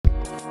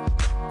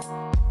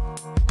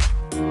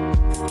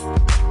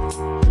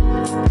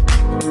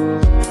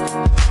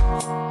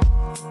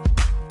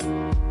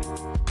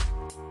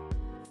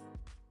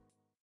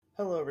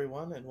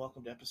everyone, and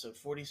welcome to episode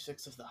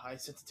 46 of the High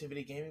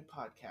Sensitivity Gaming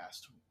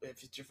Podcast.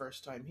 If it's your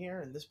first time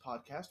here, in this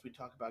podcast, we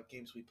talk about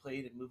games we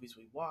played and movies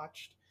we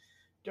watched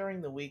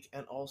during the week,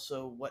 and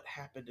also what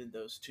happened in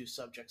those two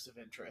subjects of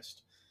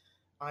interest.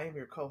 I am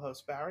your co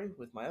host, Barry,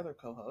 with my other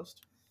co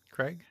host,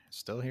 Craig,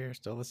 still here,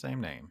 still the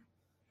same name.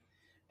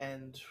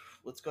 and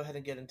let's go ahead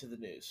and get into the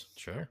news.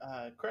 Sure.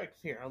 Craig,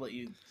 here, I'll let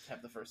you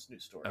have the first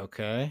news story.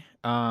 Okay.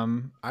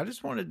 I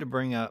just wanted to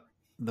bring up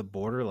the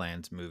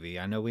Borderlands movie.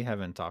 I know we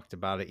haven't talked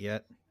about it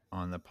yet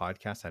on the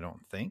podcast, I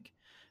don't think.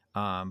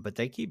 But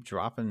they keep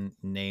dropping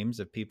names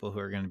of people who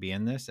are going to be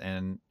in this,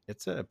 and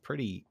it's a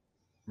pretty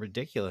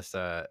ridiculous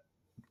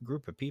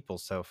group of people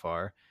so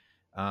far.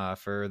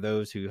 For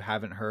those who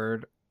haven't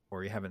heard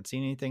or you haven't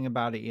seen anything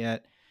about it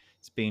yet,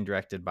 it's being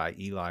directed by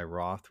Eli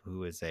Roth,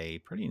 who is a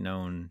pretty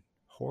known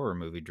horror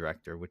movie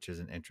director, which is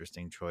an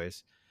interesting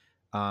choice.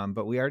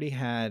 But we already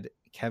had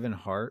Kevin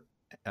Hart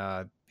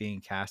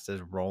being cast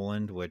as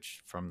Roland,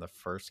 which from the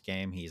first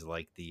game, he's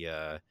like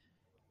the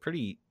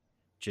pretty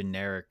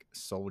generic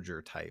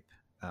soldier type.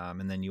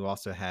 And then you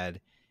also had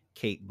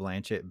Kate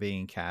Blanchett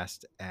being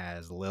cast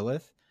as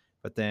Lilith.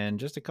 But then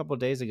just a couple of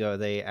days ago,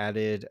 they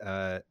added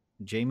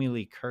Jamie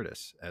Lee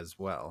Curtis as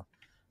well.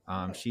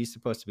 Oh. She's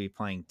supposed to be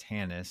playing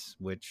Tannis,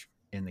 which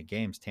in the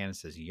games,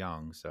 Tannis is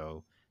young.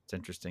 So it's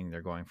interesting.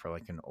 They're going for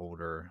like an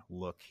older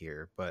look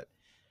here. But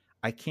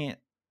I can't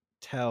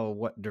tell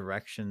what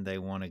direction they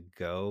want to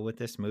go with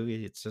this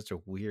movie. It's such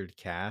a weird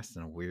cast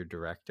and a weird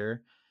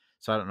director.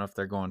 So I don't know if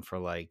they're going for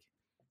like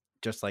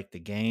just like the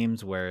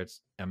games where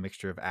it's a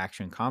mixture of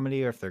action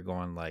comedy or if they're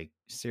going like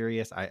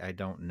serious. I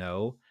don't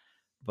know,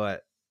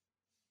 but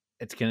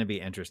it's going to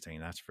be interesting.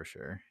 That's for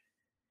sure.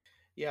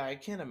 Yeah, I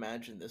can't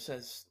imagine this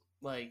as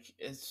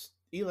as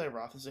Eli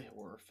Roth is a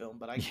horror film,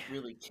 but I Yeah.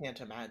 really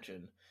can't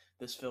imagine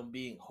this film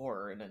being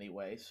horror in any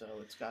way. So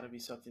it's got to be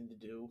something to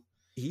do.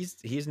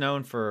 He's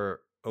known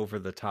for over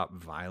the top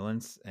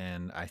violence,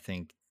 and I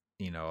think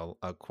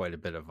quite a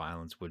bit of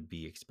violence would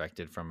be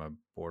expected from a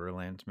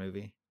Borderlands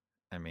movie.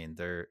 I mean,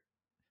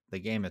 the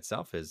game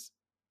itself is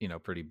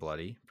pretty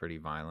bloody, pretty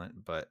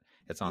violent, but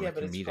it's on Yeah, the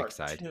but it's comedic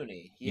side.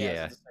 cartoony. Yeah, I was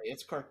Yeah, gonna say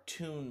it's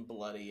cartoon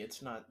bloody.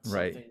 It's not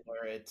right. something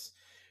where it's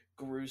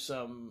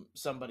gruesome,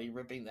 somebody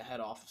ripping the head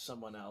off of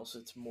someone else.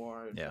 It's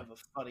more Yeah. of a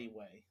funny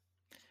way.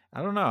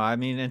 I don't know. I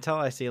mean, until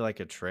I see like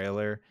a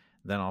trailer,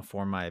 then I'll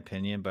form my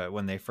opinion. But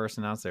when they first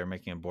announced they were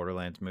making a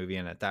Borderlands movie,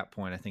 and at that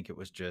point, I think it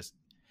was just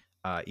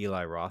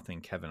Eli Roth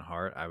and Kevin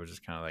Hart, I was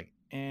just kind of like,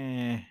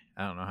 I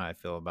don't know how I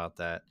feel about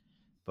that.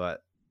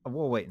 But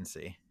we'll wait and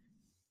see.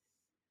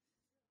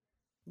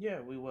 Yeah,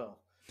 we will.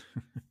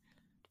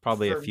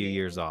 Probably a For few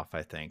years me, off,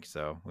 I think.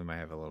 So we might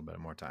have a little bit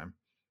more time.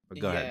 But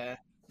go ahead.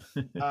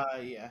 yeah,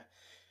 yeah.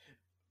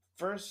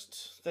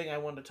 First thing I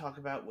wanted to talk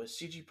about was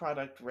CG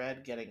Product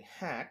Red getting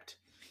hacked,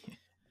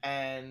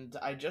 and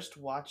I just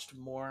watched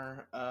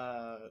more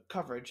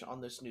coverage on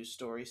this news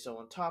story. So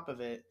on top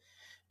of it,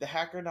 the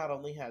hacker not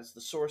only has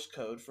the source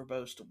code for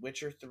both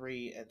Witcher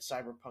 3 and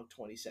Cyberpunk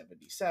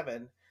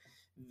 2077,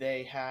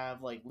 they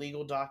have like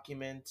legal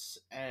documents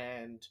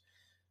and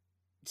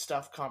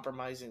stuff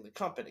compromising the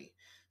company.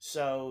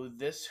 So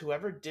this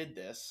whoever did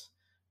this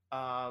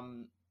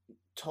um,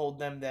 told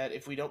them that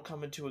if we don't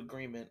come into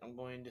agreement, I'm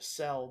going to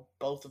sell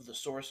both of the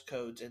source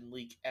codes and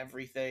leak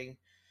everything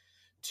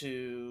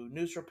to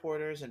news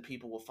reporters, and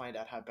people will find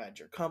out how bad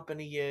your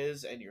company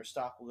is, and your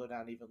stock will go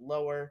down even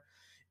lower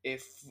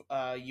if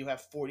you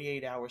have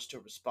 48 hours to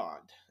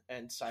respond.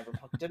 And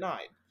Cyberpunk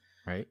denied,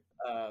 Right.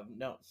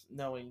 no,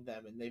 knowing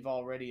them, and they've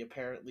already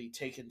apparently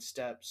taken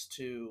steps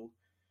to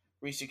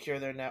resecure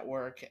their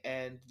network,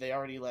 and they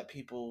already let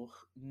people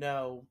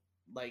know,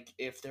 like,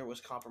 if there was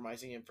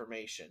compromising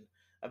information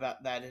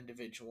about that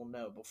individual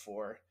know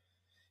before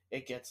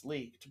it gets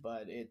leaked.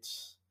 But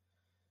it's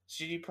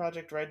CD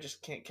Project Red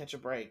just can't catch a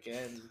break,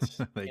 and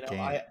They you know,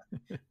 can't.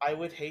 I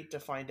would hate to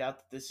find out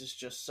that this is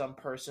just some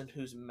person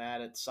who's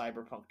mad at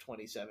Cyberpunk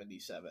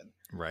 2077.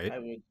 Right. I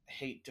would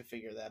hate to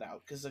figure that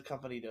out because the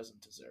company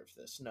doesn't deserve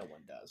this. No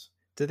one does.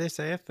 Did they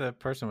say if the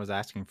person was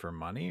asking for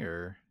money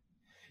or?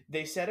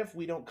 They said if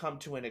we don't come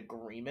to an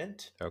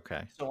agreement,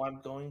 Okay. so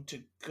I'm going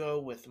to go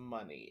with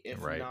money.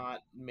 If Right.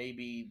 not,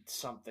 maybe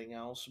something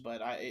else.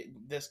 But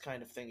this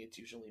kind of thing, it's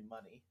usually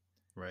money.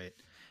 Right.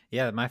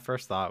 Yeah, my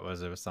first thought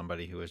was it was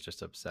somebody who was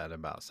just upset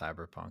about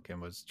Cyberpunk and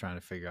was trying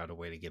to figure out a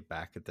way to get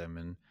back at them.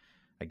 And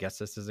I guess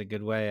this is a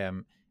good way.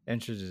 I'm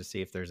interested to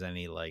see if there's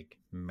any like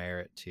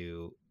merit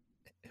to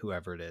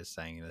whoever it is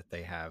saying that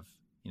they have,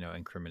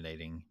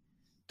 incriminating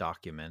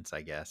documents,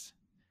 I guess,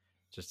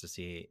 just to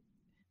see.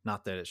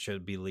 Not that it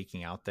should be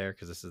leaking out there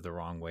because this is the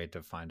wrong way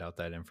to find out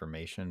that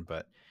information,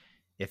 but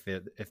if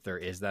there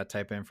is that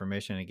type of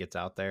information, it gets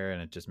out there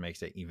and it just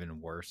makes it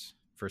even worse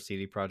for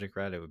CD Projekt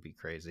Red. It would be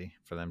crazy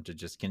for them to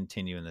just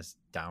continue in this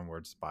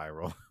downward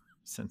spiral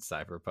since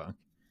Cyberpunk.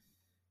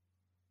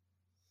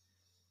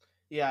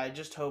 Yeah, I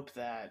just hope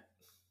that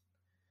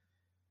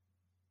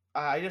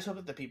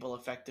the people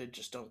affected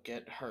just don't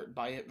get hurt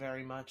by it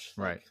very much.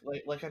 Right.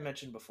 Like I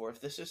mentioned before, if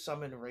this is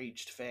some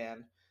enraged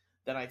fan,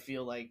 then I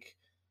feel like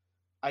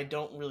I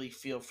don't really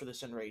feel for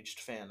this enraged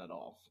fan at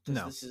all,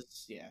 because No. this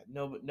is, yeah,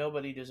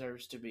 nobody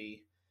deserves to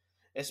be,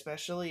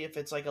 especially if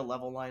it's like a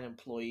level line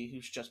employee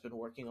who's just been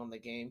working on the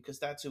game, because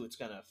that's who it's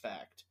going to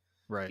affect.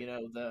 Right. You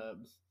know,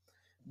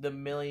 the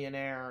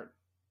millionaire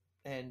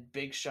and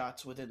big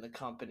shots within the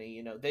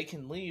company, they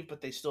can leave,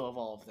 but they still have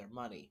all of their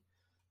money,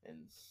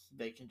 and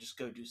they can just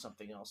go do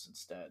something else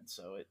instead.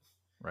 So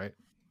Right.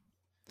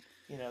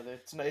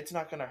 it's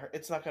not gonna hurt.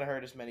 It's not gonna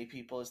hurt as many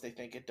people as they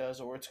think it does,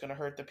 or it's gonna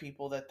hurt the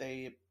people that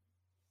they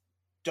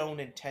don't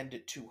intend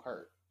it to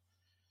hurt.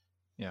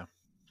 Yeah.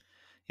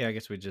 Yeah, I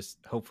guess we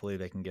just hopefully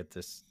they can get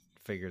this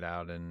figured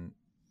out and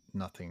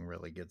nothing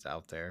really gets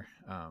out there.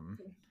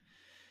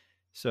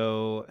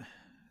 So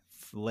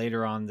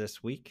later on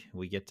this week,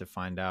 we get to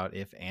find out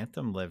if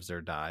Anthem lives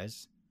or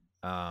dies.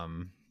 I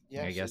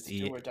Yes, guess it's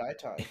do or die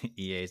time.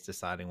 EA is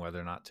deciding whether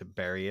or not to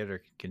bury it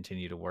or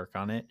continue to work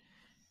on it.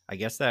 I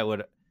guess that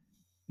would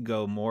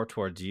go more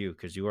towards you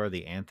because you are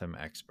the Anthem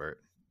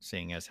expert,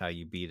 seeing as how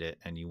you beat it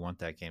and you want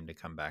that game to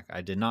come back.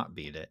 I did not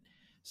beat it.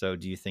 So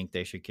do you think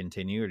they should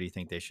continue or do you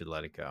think they should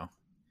let it go?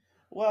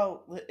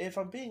 Well, if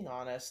I'm being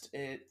honest,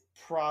 it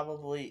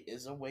probably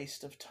is a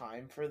waste of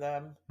time for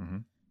them Mm-hmm.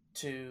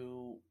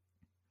 to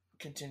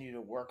continue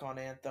to work on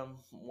Anthem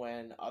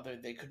when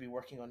they could be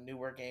working on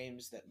newer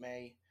games that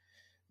may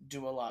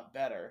do a lot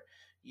better.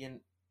 You,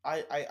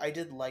 I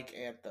did like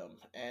Anthem,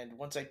 and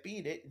once I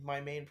beat it,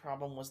 my main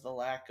problem was the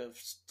lack of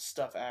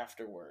stuff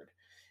afterward,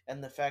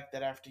 and the fact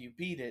that after you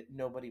beat it,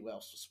 nobody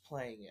else was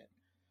playing it.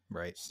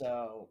 Right.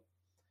 So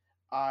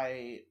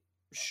I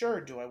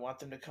sure do I want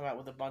them to come out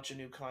with a bunch of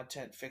new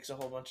content, fix a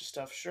whole bunch of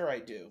stuff. Sure, I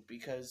do,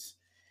 because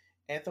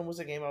Anthem was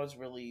a game I was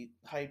really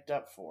hyped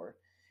up for,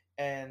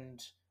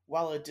 and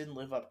while it didn't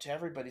live up to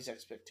everybody's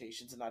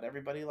expectations and not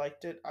everybody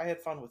liked it, I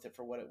had fun with it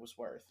for what it was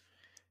worth.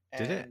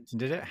 Did it And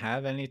did it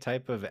have any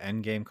type of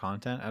end game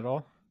content at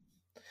all?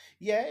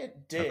 yeah, it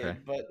Okay.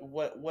 did, but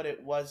what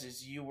it was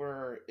is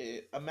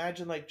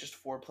imagine like just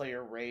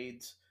four-player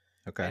raids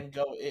Okay. and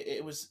go.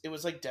 It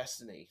was like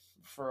Destiny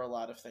for a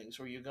lot of things,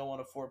 where you go on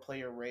a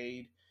four-player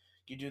raid,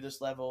 you do this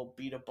level,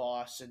 beat a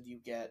boss, and you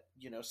get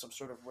some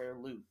sort of rare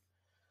loot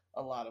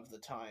a lot of the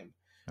time.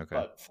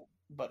 Okay.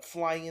 But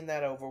flying in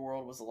that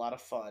overworld was a lot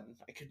of fun.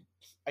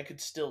 I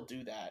could still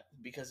do that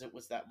because it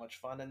was that much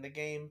fun, and the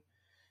game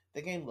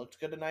looked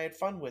good, and I had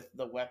fun with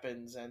the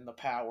weapons and the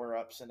power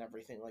ups and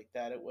everything like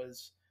that. It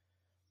was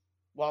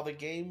while the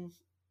game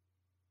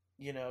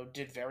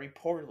did very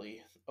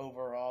poorly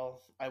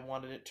overall. I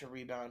wanted it to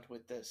rebound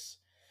with this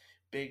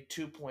big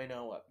 2.0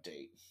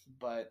 update,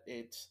 but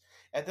it's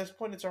at this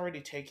point it's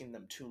already taken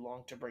them too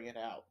long to bring it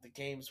out. The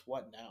game's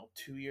what now,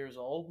 2 years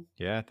old?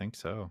 Yeah, I think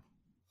so.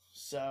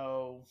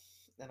 So,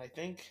 and I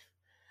think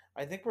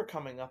we're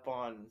coming up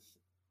on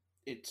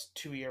its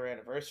 2 year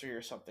anniversary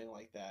or something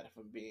like that, if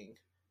I'm being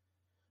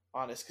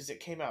honest, because it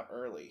came out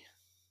early,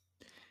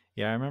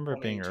 Yeah, I remember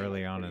it being 2018, I'm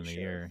early on pretty in the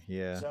sure. year.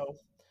 Yeah.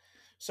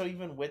 So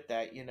even with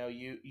that,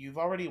 you've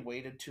already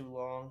waited too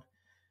long.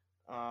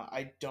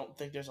 I don't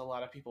think there's a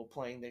lot of people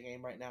playing the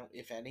game right now,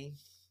 if any.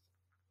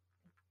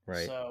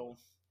 Right. So,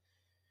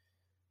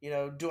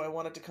 do I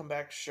want it to come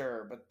back?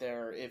 Sure, but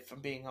if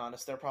I'm being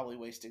honest, they're probably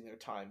wasting their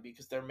time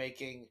because they're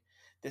making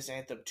this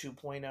Anthem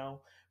 2.0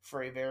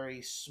 for a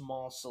very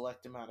small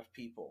select amount of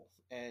people.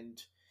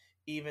 And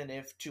even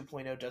if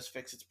 2.0 does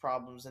fix its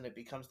problems and it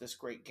becomes this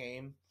great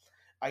game,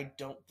 I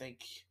don't think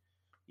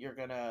you're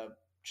gonna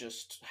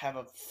just have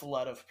a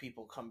flood of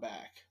people come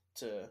back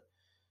to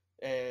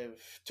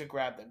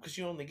grab them, because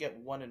you only get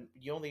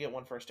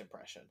one first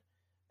impression,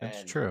 That's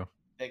and true.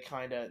 they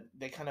kind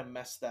of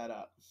messed that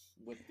up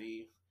with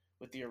the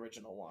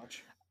original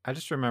launch. I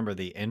just remember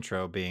the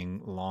intro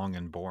being long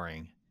and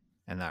boring,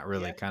 and that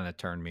really Yeah, kind of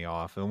turned me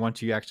off. And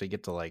once you actually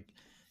get to like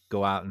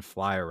go out and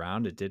fly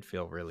around, it did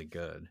feel really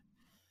good.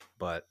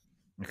 But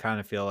I kind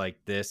of feel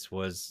like this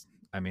was,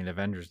 I mean,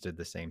 Avengers did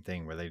the same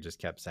thing where they just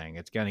kept saying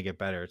it's going to get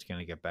better, it's going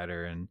to get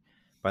better, and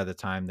by the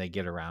time they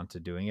get around to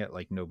doing it,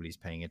 like nobody's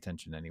paying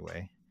attention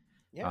anyway.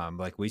 yeah.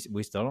 Like we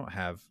still don't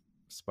have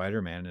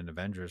Spider-Man in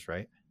Avengers,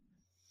 right?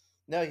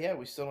 No, yeah,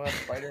 we still don't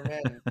have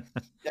Spider-Man.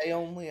 They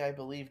only, I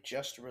believe,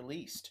 just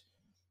released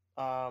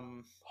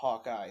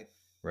Hawkeye.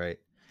 Right.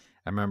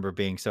 I remember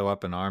being so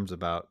up in arms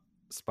about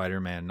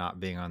Spider-Man not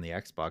being on the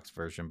Xbox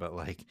version, but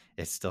like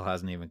it still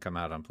hasn't even come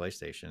out on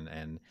PlayStation,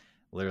 and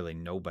literally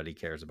nobody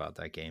cares about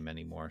that game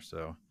anymore.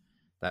 So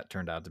that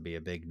turned out to be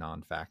a big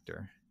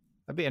non-factor.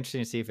 That'd be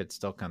interesting to see if it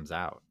still comes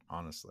out,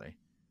 honestly.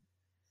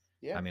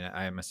 Yeah. I mean,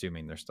 I'm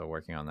assuming they're still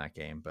working on that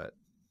game, but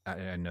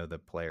I know the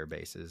player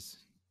base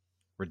is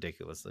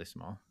ridiculously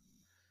small.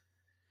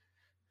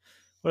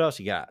 What else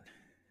you got?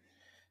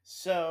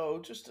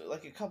 So, just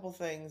like a couple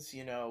things,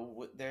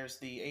 there's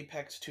the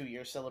Apex 2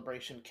 year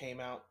celebration came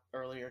out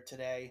earlier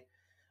today.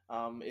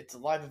 It's a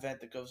live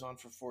event that goes on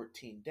for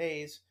 14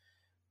 days.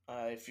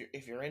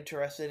 If you're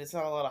interested, it's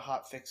not a lot of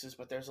hot fixes,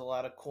 but there's a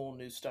lot of cool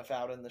new stuff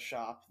out in the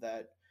shop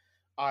that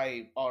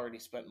I already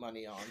spent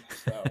money on.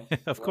 So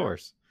Of where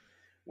course.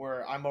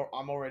 where I'm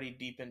already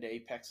deep into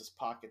Apex's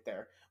pocket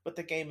there, but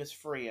the game is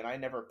free, and I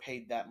never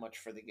paid that much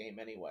for the game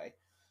anyway.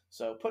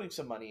 So putting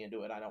some money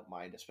into it, I don't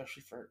mind,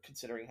 especially for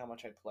considering how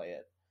much I play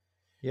it.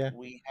 Yeah.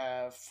 We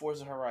have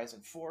Forza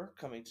Horizon 4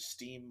 coming to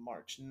Steam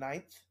March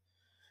 9th.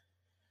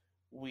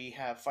 We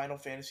have Final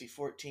Fantasy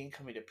 14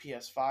 coming to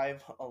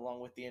PS5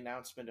 along with the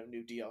announcement of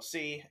new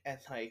DLC. And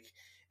like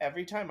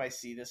every time I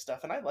see this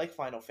stuff, and I like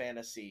Final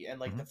Fantasy, and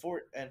like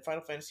Mhm.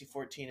 Final Fantasy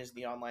 14 is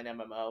the online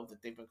MMO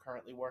that they've been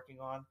currently working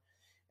on.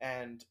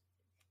 And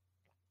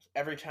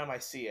every time I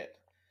see it,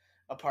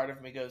 a part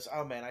of me goes,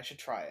 "Oh man, I should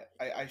try it.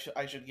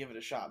 I should give it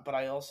a shot." But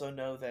I also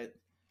know that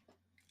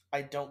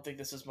I don't think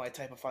this is my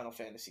type of Final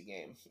Fantasy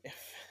game.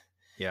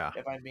 Yeah.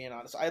 If I'm being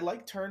honest, I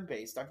like turn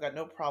based. I've got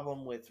no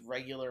problem with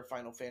regular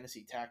Final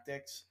Fantasy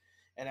tactics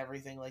and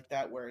everything like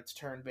that, where it's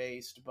turn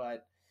based.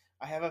 But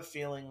I have a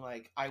feeling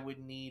like I would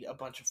need a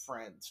bunch of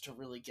friends to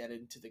really get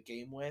into the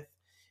game with,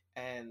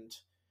 and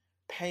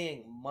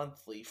paying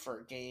monthly for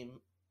a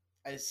game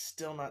is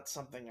still not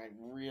something I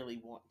really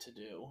want to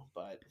do.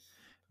 But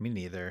Me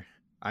neither.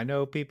 I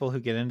know people who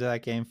get into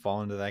that game,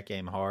 fall into that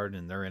game hard,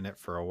 and they're in it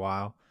for a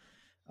while.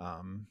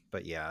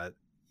 But yeah,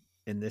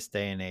 in this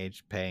day and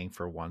age, paying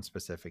for one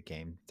specific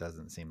game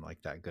doesn't seem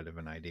like that good of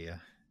an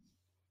idea.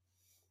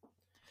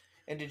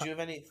 and Uh, did you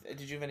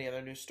have any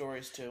other news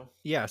stories too?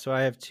 Yeah, so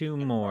I have two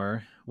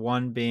more.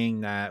 One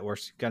being that we're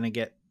going to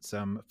get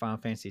some Final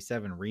Fantasy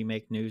VII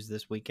remake news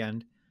this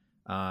weekend.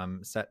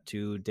 Set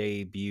to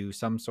debut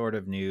some sort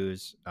of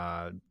news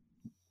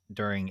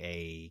during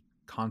a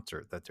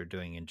concert that they're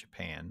doing in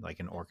Japan, like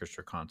an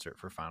orchestra concert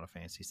for Final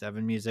Fantasy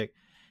VII music.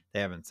 They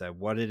haven't said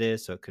what it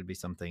is, so it could be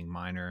something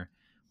minor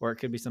or it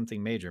could be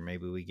something major.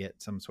 Maybe we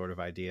get some sort of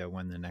idea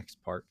when the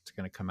next part's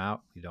going to come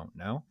out. We don't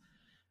know.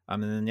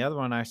 And then the other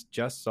one I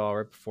just saw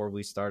right before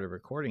we started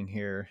recording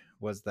here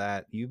was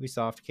that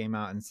Ubisoft came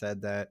out and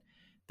said that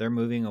they're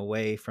moving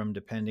away from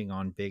depending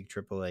on big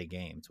AAA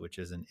games, which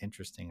is an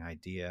interesting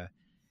idea.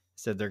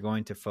 Said they're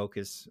going to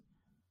focus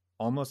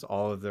almost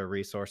all of their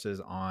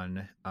resources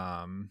on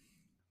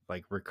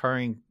like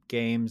recurring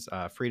games,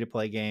 free to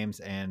play games,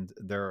 and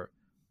their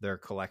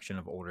collection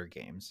of older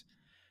games.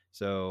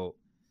 So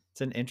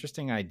it's an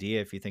interesting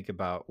idea if you think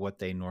about what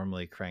they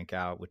normally crank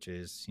out, which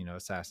is,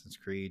 Assassin's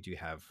Creed. You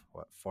have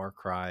what, Far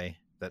Cry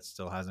that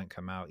still hasn't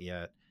come out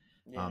yet.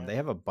 Yeah. They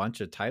have a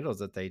bunch of titles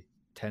that they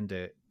tend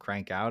to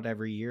crank out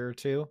every year or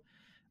two,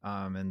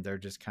 and they're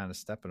just kind of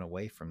stepping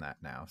away from that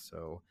now.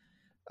 So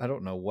I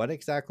don't know what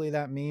exactly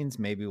that means.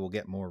 Maybe we'll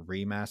get more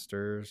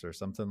remasters or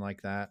something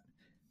like that,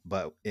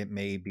 but it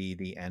may be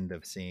the end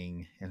of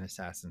seeing an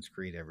Assassin's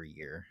Creed every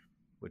year,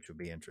 which would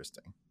be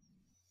interesting.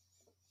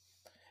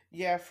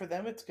 Yeah, for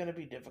them it's going to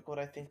be difficult,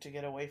 I think, to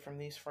get away from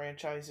these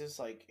franchises.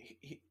 Like,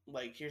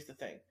 like here's the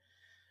thing: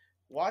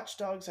 Watch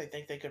Dogs, I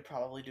think they could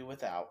probably do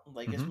without.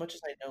 Like, as Hmm. much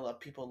as I know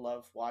people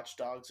love Watch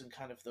Dogs and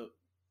kind of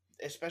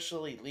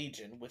especially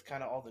Legion with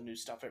kind of all the new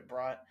stuff it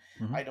brought,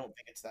 Hmm. I don't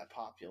think it's that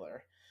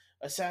popular.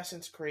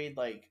 Assassin's Creed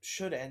like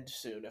should end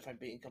soon, if I'm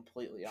being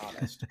completely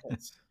honest,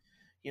 because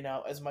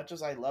as much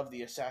as I love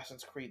the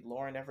Assassin's Creed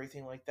lore and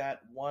everything like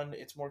that, one,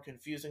 it's more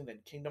confusing than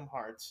Kingdom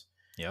Hearts,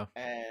 Yeah.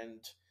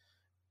 and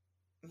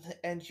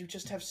you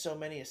just have so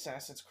many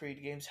Assassin's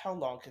Creed games. How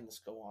long can this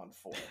go on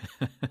for?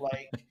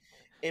 Like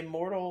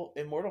Immortal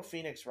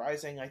Phoenix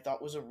Rising, I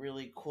thought was a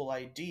really cool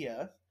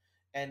idea,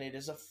 and it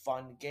is a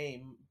fun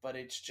game, but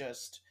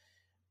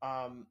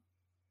um,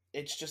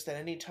 it's just that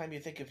anytime you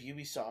think of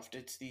Ubisoft,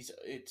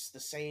 it's the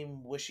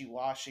same wishy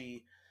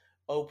washy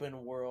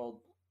open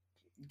world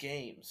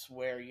games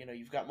where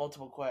you've got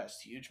multiple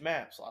quests, huge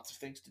maps, lots of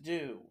things to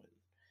do, and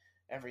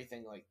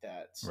everything like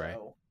that. Right.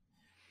 So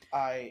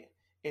I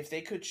if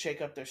they could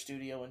shake up their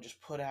studio and just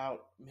put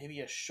out maybe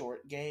a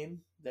short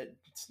game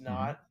that's Hmm.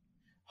 not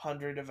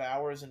hundred of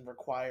hours and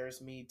requires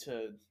me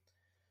to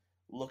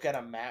look at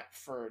a map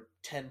for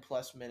 10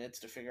 plus minutes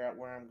to figure out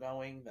where I'm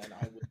going, then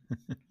I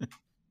would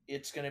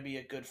it's going to be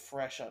a good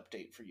fresh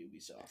update for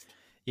Ubisoft.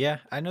 Yeah,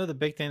 I know the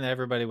big thing that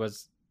everybody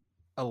was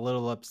a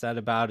little upset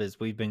about is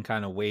we've been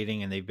kind of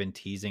waiting and they've been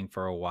teasing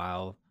for a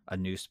while a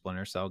new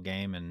Splinter Cell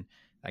game. And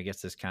I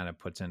guess this kind of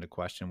puts into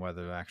question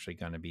whether they're actually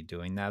going to be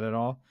doing that at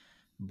all.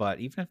 But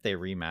even if they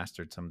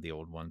remastered some of the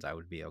old ones, I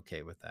would be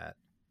okay with that.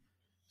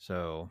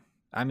 So,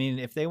 I mean,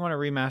 if they want to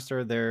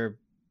remaster their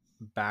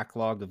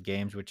backlog of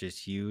games, which is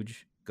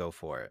huge, go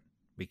for it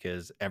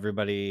because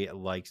everybody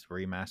likes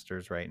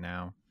remasters right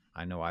now.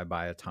 I know I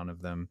buy a ton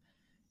of them,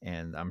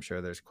 and I'm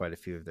sure there's quite a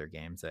few of their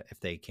games that if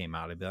they came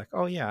out, I'd be like,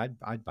 oh yeah,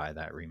 I'd buy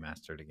that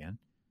remastered again.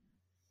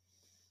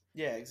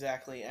 Yeah,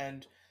 exactly.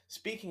 And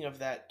speaking of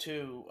that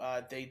too,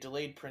 they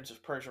delayed Prince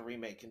of Persia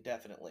remake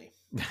indefinitely.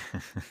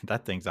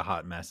 That thing's a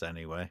hot mess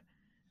anyway.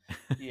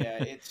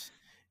 Yeah,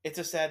 it's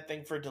a sad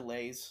thing for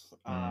delays.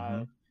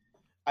 Mm-hmm.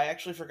 I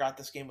actually forgot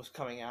this game was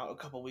coming out a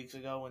couple weeks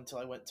ago until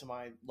I went to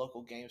my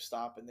local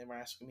GameStop and they were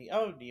asking me,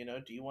 "Oh, do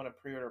you want to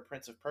pre-order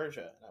Prince of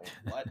Persia?" And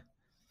I went, "What?"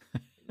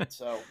 And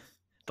so,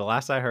 The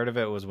last I heard of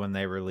it was when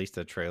they released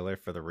a trailer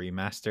for the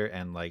remaster,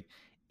 and like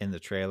in the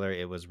trailer,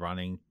 it was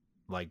running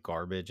like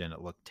garbage and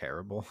it looked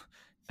terrible.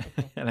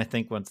 And I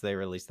think once they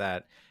released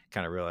that,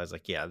 kind of realized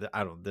like, yeah,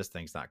 I don't. This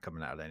thing's not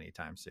coming out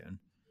anytime soon.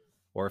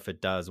 Or if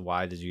it does,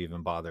 why did you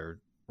even bother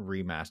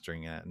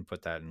remastering it and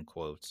put that in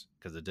quotes?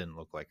 Because it didn't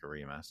look like a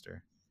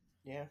remaster.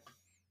 Yeah.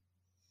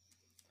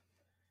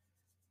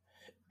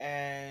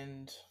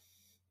 And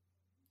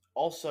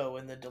also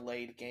in the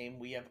delayed game,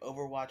 we have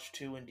Overwatch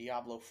 2 and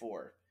Diablo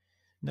 4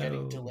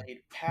 getting No.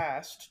 delayed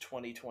past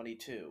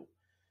 2022.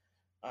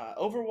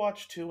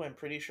 Overwatch 2, I'm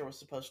pretty sure was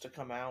supposed to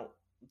come out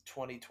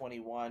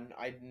 2021.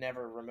 I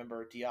never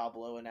remember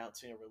Diablo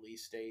announcing a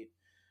release date,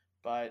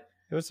 but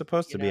It was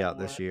supposed you to be know, out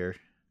this year.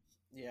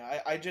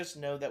 yeah, I just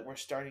know that we're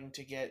starting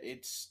to get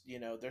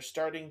they're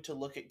starting to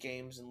look at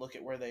games and look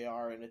at where they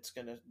are, and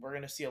we're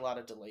gonna see a lot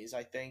of delays,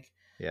 I think,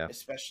 Yeah.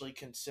 especially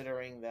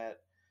considering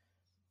that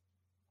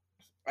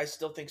I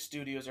still think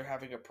studios are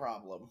having a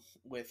problem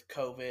with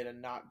COVID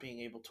and not being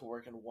able to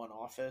work in one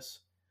office.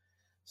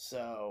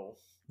 So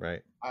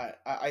Right.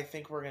 I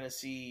think we're going to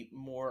see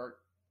more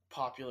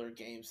popular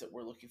games that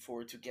we're looking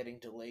forward to getting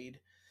delayed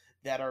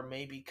that are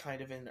maybe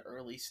kind of in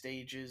early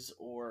stages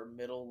or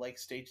middle like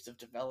stages of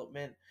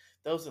development.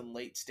 Those in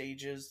late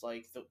stages,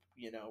 like the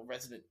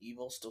Resident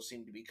Evil, still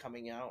seem to be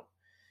coming out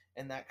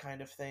and that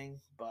kind of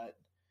thing. But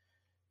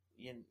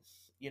you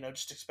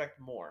just expect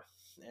more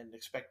and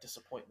expect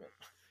disappointment.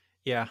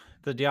 Yeah.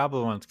 The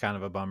Diablo one's kind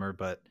of a bummer,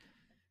 but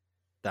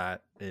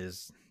that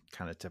is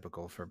kind of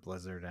typical for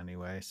Blizzard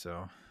anyway.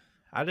 So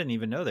I didn't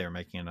even know they were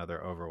making another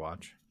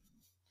Overwatch.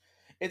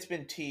 It's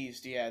been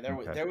teased, yeah.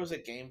 Okay. There was a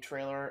game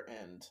trailer,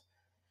 and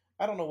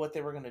I don't know what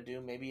they were gonna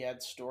do. Maybe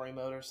add story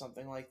mode or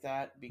something like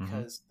that. Mm-hmm.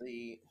 Because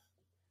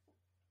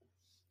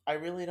I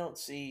really don't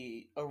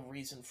see a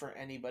reason for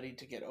anybody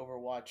to get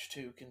Overwatch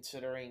 2,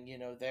 considering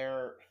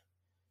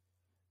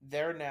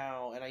they're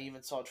now, and I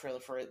even saw a trailer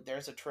for it.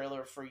 There's a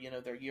trailer for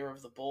their Year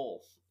of the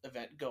Bull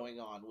event going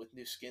on with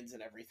new skins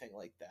and everything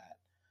like that.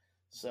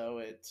 So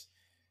it's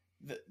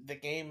the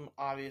game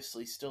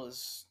obviously still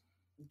is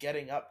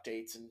getting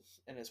updates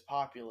and is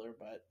popular,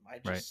 but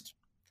Right.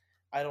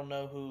 I don't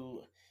know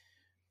who,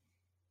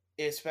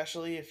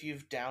 especially if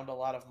you've downed a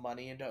lot of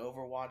money into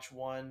Overwatch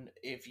 1,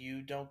 if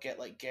you don't get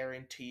like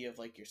guarantee of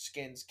like your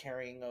skins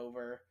carrying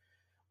over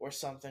or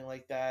something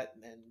like that,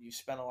 and you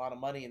spent a lot of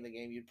money in the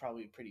game, you'd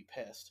probably be pretty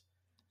pissed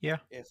Yeah.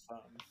 if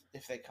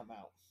they come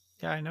out.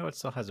 Yeah, I know it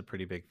still has a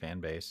pretty big fan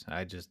base.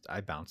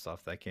 I bounced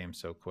off that game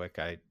so quick.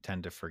 I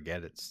tend to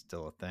forget it's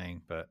still a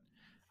thing, but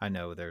I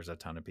know there's a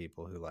ton of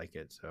people who like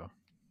it. So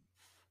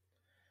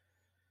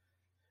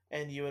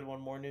And you had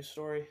one more news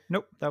story?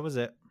 nope, that was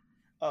it.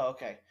 Oh,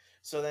 okay.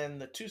 So then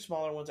the two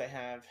smaller ones I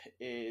have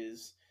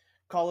is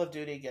Call of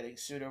Duty getting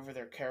sued over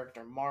their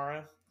character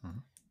Mara. Mm-hmm.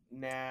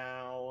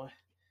 Now,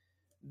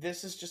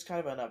 this is just kind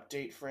of an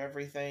update for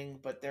everything,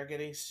 but they're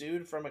getting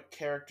sued from a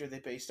character they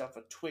based off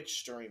a Twitch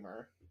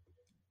streamer,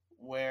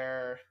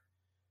 where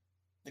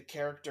the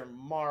character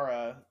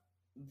Mara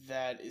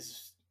that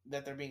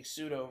they're being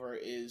sued over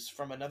is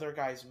from another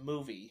guy's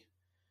movie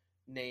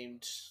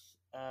named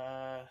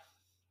uh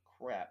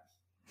crap.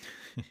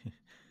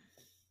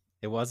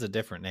 It was a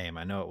different name.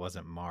 I know it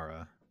wasn't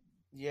Mara.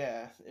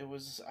 Yeah, it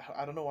was.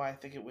 I don't know why I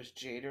think it was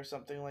Jade or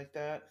something like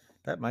that.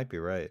 That might be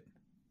right.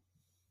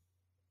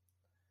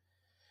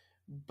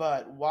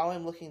 But while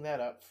I'm looking that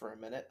up for a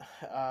minute,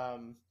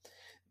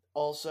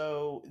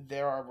 also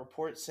there are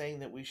reports saying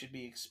that we should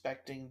be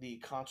expecting the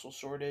console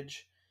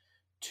shortage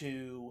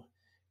to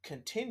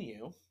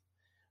continue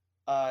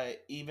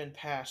even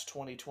past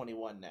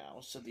 2021 now.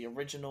 So the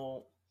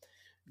original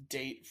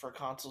date for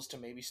consoles to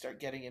maybe start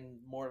getting in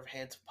more of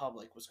hands of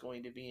public was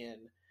going to be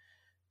in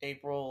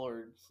April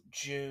or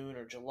June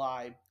or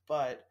July,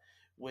 but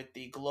with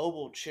the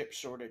global chip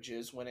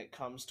shortages when it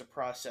comes to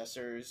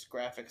processors,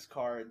 graphics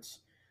cards,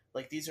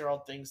 like these are all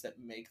things that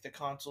make the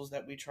consoles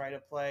that we try to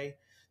play.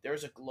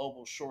 There's a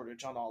global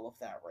shortage on all of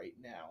that right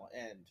now,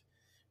 and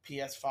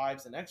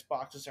PS5s and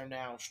Xboxes are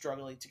now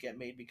struggling to get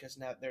made because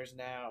now there's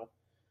now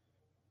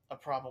a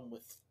problem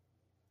with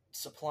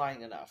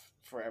supplying enough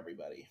for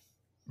everybody.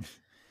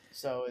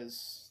 So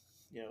as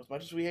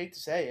much as we hate to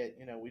say it,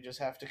 we just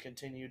have to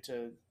continue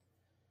to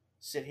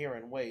sit here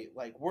and wait.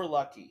 Like we're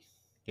lucky,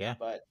 Yeah.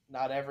 but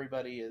not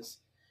everybody is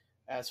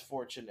as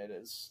fortunate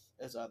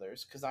as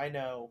others. Because I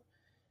know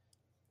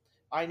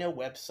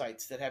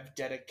websites that have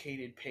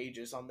dedicated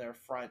pages on their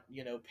front,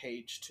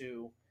 page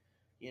to,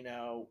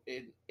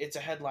 it's a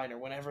headliner.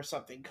 Whenever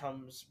something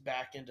comes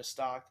back into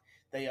stock,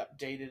 they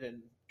update it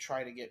and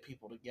try to get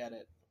people to get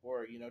it,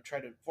 or try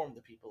to inform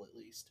the people at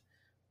least.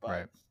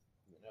 Right.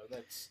 But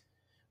that's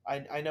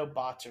I know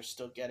bots are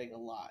still getting a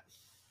lot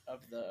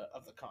of the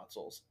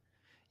consoles.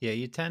 Yeah,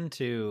 you tend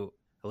to,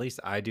 at least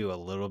I do a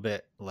little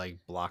bit, like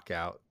block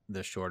out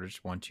the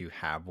shortage once you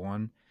have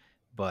one,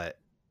 but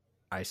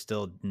I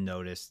still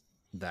notice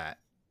that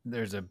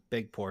there's a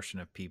big portion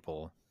of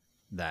people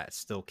that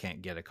still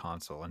can't get a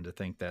console, and to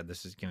think that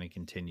this is going to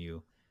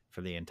continue for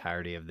the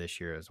entirety of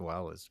this year as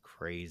well is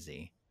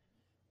crazy.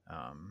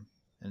 Um,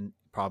 and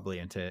probably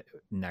into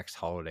next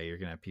holiday, you're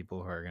going to have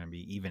people who are going to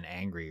be even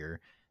angrier,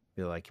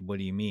 be like, "What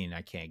do you mean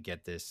I can't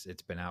get this?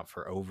 It's been out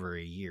for over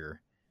a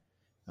year."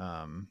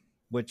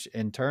 Which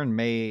in turn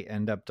may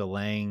end up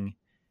delaying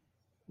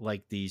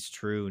like these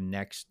true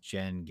next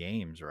gen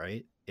games,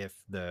 right? If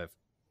the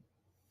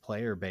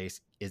player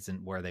base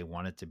isn't where they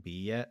want it to be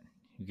yet,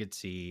 you could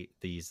see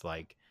these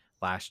like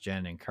last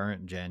gen and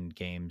current gen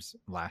games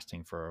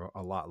lasting for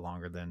a lot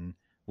longer than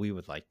we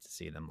would like to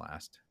see them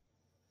last.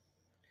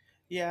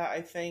 Yeah,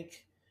 I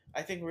think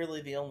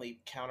really the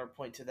only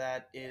counterpoint to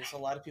that is a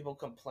lot of people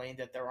complain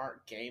that there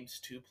aren't games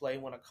to play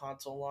when a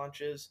console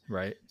launches.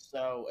 Right.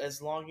 So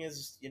as long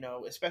as,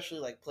 especially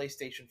like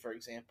PlayStation for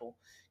example,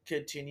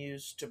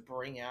 continues to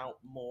bring out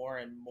more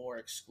and more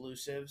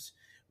exclusives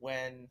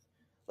when,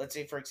 let's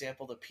say for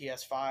example the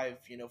PS5,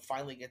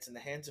 finally gets in the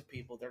hands of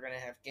people, they're going to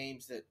have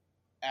games that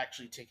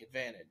actually take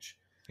advantage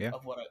Yeah.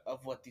 of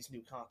what these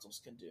new consoles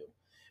can do.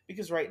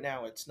 Because right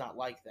now it's not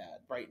like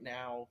that. Right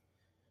now,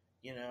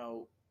 you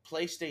know,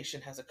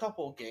 PlayStation has a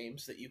couple of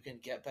games that you can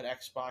get, but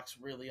Xbox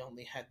really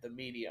only had the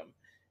medium.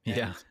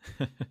 Yeah.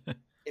 And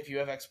if you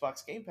have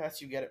Xbox Game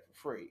Pass, you get it for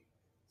free.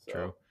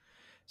 True. So,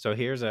 So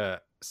here's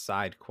a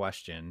side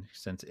question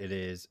since it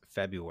is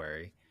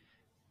February.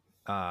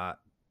 Uh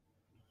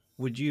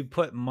would you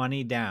put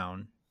money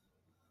down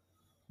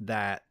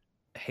that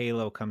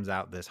Halo comes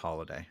out this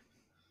holiday?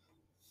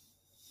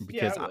 yeah,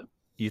 Because I would.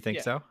 you think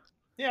Yeah. so?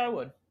 Yeah, I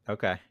would.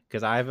 Okay,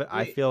 because I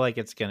We feel like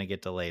it's gonna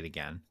get delayed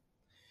again.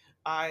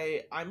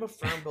 I'm a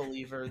firm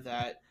believer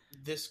that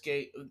this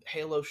game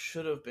Halo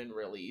should have been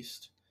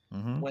released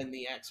Mm-hmm. when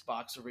the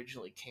Xbox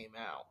originally came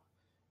out.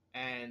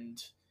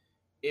 And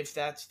if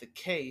that's the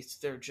case,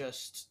 they're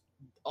just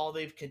all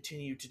they've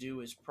continued to do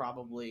is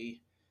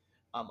probably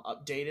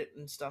update it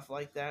and stuff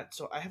like that.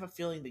 So I have a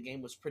feeling the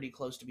game was pretty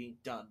close to being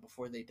done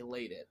before they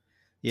delayed it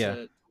Yeah,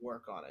 to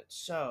work on it.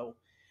 So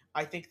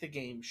I think the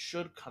game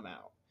should come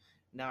out.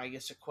 Now, I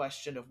guess a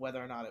question of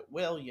whether or not it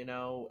will,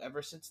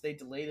 ever since they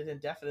delayed it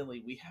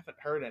indefinitely, we haven't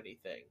heard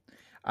anything.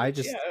 I Which,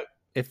 yeah, just it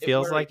it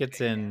feels worries like it's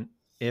me. in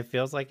it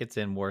feels like it's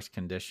in worse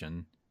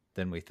condition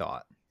than we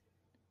thought.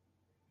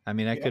 I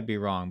mean, I Yeah. could be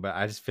wrong, but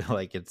I just feel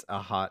like it's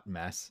a hot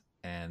mess,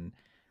 and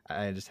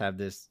I just have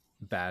this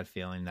bad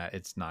feeling that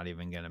it's not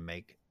even going to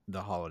make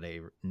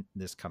the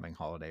this coming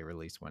holiday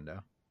release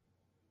window.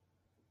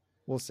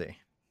 We'll see.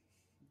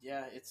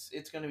 Yeah, it's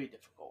going to be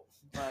difficult,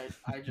 but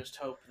I just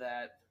hope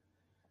that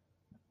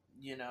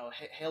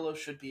Halo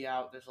should be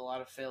out. There's a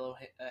lot of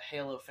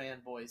Halo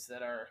fanboys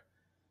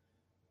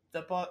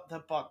that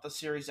bought the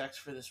Series X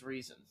for this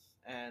reason.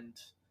 And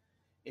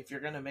if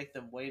you're going to make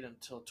them wait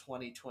until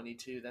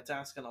 2022, that's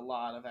asking a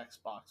lot of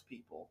Xbox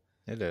people.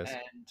 It is.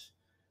 And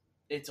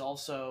it's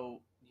also,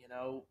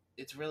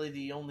 it's really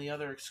the only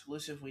other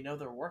exclusive we know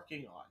they're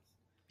working on.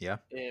 Yeah.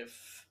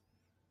 If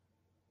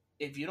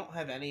you don't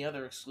have any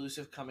other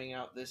exclusive coming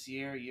out this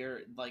year, you're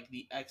like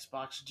the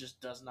Xbox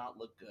just does not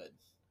look good.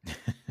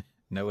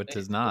 No, it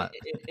does In, not.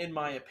 in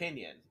my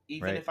opinion,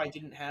 even Right. if I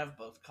didn't have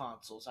both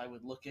consoles, I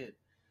would look at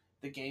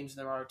the games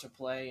there are to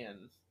play,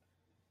 and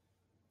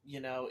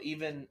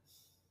even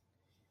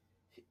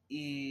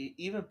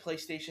even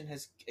PlayStation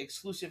has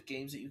exclusive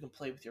games that you can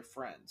play with your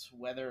friends,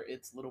 whether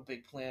it's Little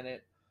Big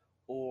Planet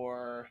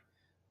or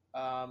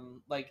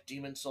like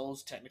Demon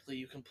Souls. Technically,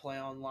 you can play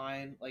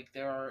online. Like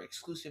there are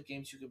exclusive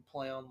games you can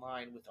play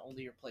online with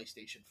only your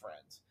PlayStation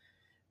friends.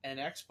 And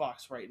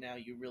Xbox right now,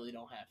 you really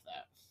don't have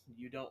that.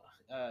 You don't,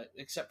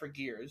 except for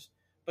Gears.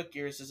 But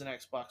Gears is an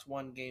Xbox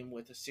One game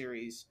with a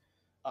Series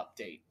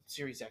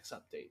X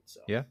update.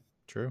 So Yeah.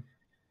 True.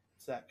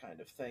 it's that kind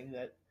of thing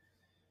that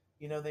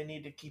they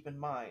need to keep in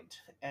mind.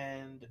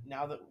 And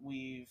now that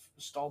we've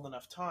stalled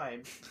enough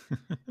time,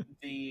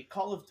 the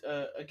Call of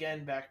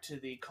again back to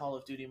the Call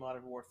of Duty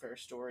Modern Warfare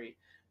story,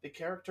 the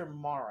character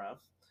Mara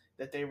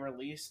that they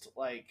released,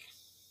 like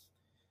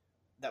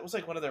that was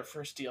like one of their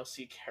first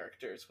DLC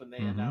characters when they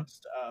Mm-hmm.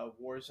 announced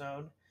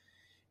Warzone.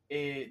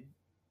 It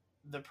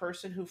The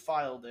person who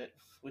filed it,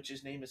 which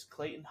his name is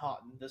Clayton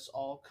Houghton. This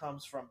all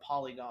comes from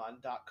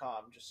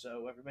Polygon.com, just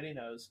so everybody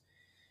knows,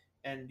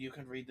 and you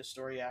can read the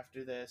story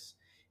after this.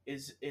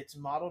 It's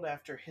modeled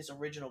after his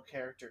original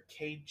character,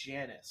 Cade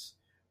Janice,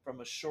 from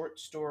a short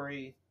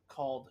story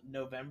called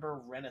November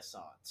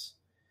Renaissance.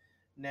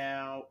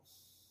 Now,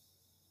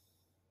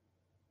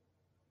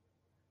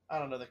 I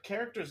don't know, the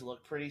characters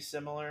look pretty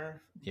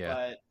similar, Yeah.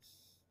 but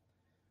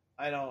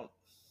I don't.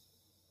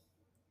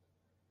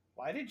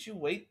 Why did you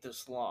wait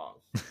this long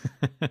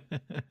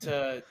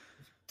to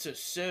to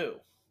sue?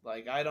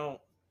 Like I don't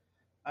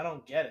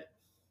get it.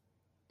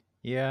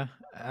 Yeah,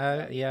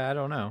 yeah, I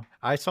don't know.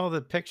 I saw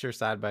the picture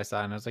side by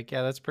side, and I was like,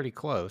 yeah, that's pretty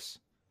close.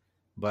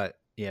 But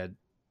yeah,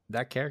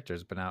 that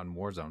character's been out in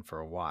Warzone for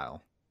a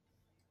while.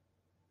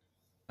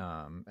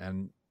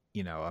 And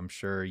I'm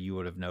sure you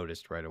would have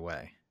noticed right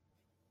away.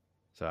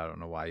 So I don't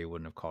know why you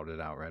wouldn't have called it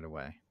out right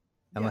away,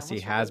 Yeah, unless he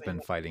unless has they been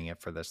went, fighting it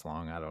for this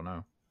long. I don't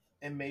know.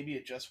 and maybe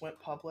it just went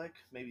public,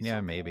 maybe Yeah,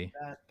 something like maybe.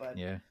 that. But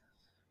Yeah,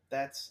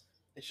 that's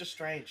it's just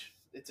strange.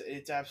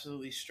 It's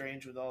absolutely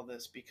strange with all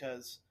this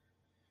because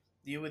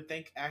you would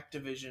think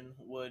Activision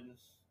would,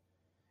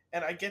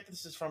 and I get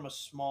this is from a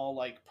small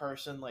like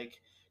person. Like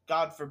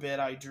God forbid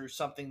I drew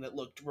something that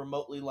looked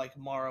remotely like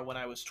Mara when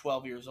I was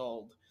 12 years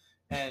old,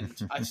 And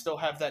I still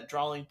have that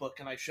drawing book,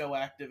 and I show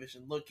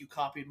Activision, look, you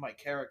copied my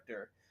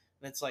character.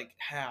 And it's like,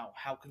 how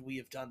could we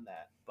have done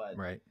that? But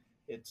Right.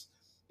 it's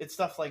it's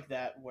stuff like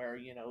that where,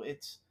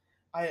 it's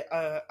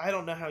I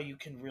don't know how you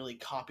can really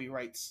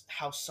copyright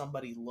how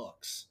somebody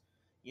looks.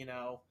 you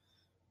know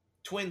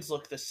Twins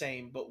look the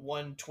same, but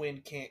one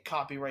twin can't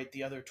copyright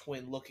the other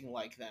twin looking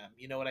like them.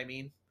 You know what I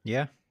mean?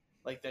 Yeah.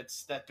 Like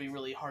that'd be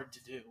really hard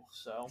to do.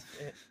 So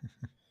it's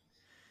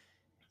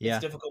Yeah.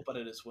 difficult, but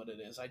it is what it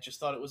is. I just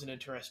thought it was an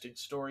interesting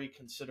story,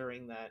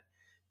 considering that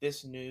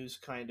this news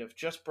kind of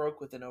just broke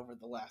within over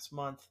the last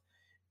month,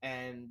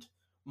 and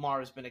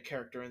Mara's been a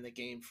character in the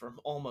game from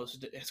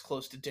almost as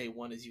close to day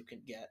one as you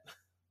can get.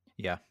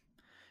 Yeah.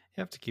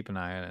 You have to keep an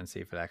eye on it and see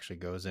if it actually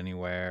goes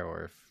anywhere,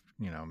 or if,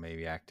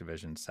 maybe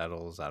Activision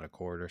settles out of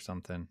court or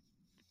something.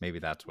 Maybe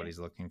that's what Yeah. he's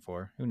looking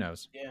for. Who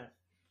knows? Yeah.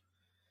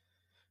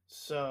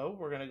 So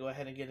we're gonna go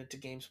ahead and get into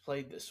games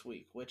played this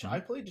week, which I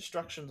Mhm. played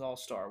Destruction's All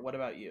Star. What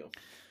about you?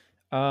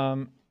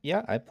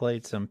 Yeah, I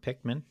played some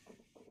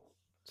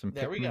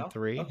There we Pikmin go.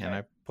 3, and Okay.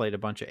 I played a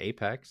bunch of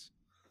Apex.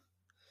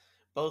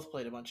 Both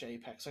played a bunch of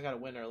Apex. I got a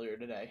win earlier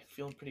today.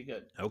 Feeling pretty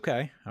good.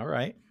 Okay, all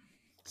right.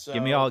 So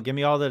Give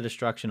me all the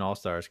Destruction All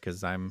Stars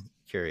because I'm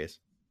curious.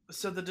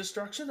 So the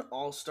Destruction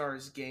All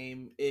Stars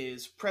game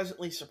is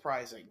presently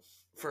surprising.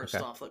 First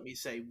Okay. off, let me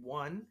say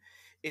one,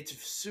 it's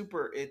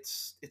super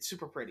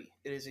pretty.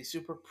 It is a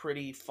super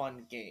pretty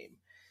fun game.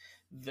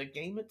 The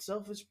game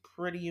itself is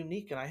pretty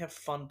unique, and I have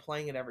fun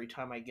playing it every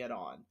time I get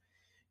on.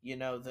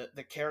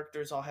 The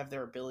characters all have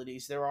their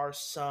abilities. There are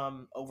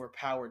some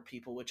overpowered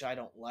people which I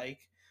don't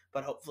like,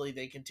 but hopefully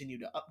they continue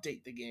to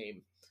update the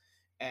game,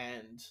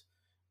 and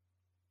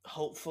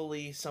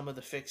hopefully some of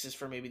the fixes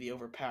for maybe the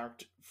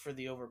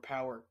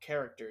overpowered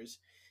characters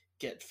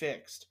get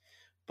fixed.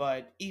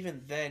 But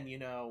even then,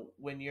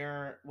 when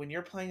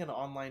you're playing an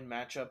online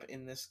matchup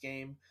in this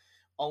game,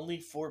 only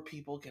four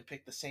people can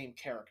pick the same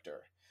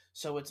character.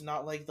 So it's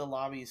not like the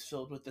lobby is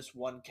filled with this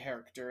one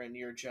character and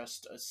you're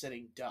just a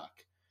sitting duck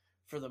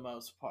for the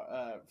most part.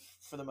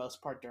 For the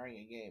most part during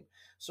a game.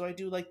 So I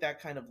do like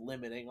that kind of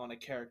limiting on a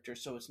character,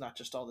 so it's not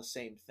just all the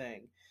same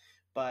thing.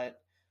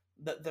 But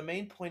the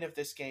main point of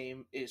this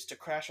game is to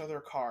crash other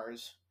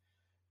cars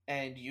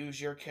and use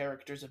your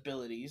character's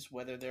abilities,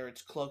 whether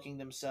it's cloaking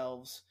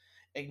themselves,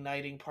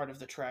 igniting part of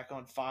the track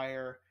on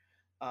fire.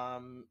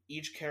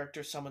 Each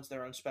character summons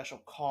their own special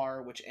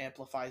car, which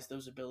amplifies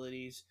those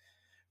abilities.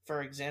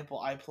 For example,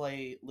 I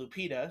play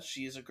Lupita.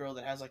 She is a girl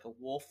that has like a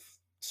wolf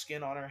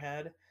skin on her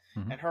head,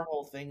 Hmm. and her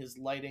whole thing is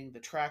lighting the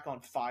track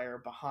on fire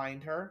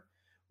behind her,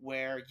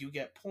 where you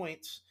get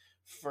points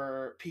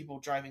for people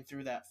driving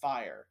through that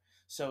fire.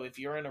 So if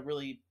you're in a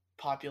really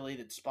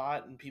populated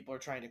spot and people are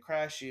trying to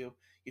crash you,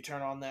 you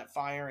turn on that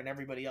fire and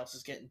everybody else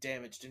is getting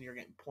damaged and you're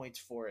getting points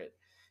for it.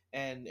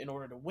 And in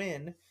order to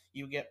win,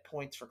 you get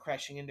points for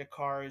crashing into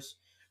cars,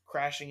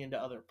 crashing into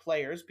other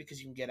players because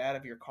you can get out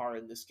of your car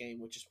in this game,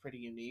 which is pretty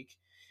unique.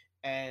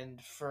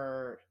 And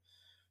for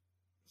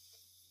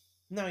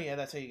no, yeah,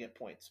 that's how you get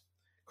points.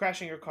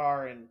 Crashing your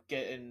car and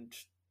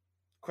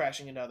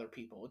crashing into other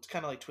people. It's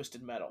kind of like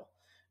Twisted Metal,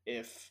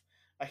 if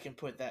I can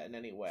put that in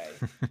any way.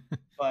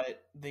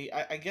 But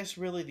I guess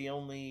really the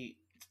only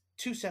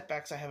two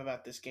setbacks I have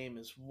about this game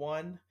is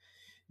one,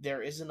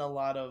 there isn't a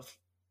lot of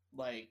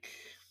like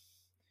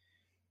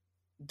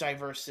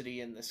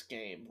diversity in this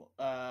game.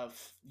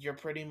 You're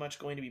pretty much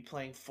going to be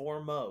playing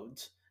four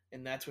modes,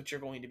 and that's what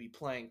you're going to be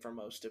playing for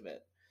most of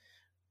it.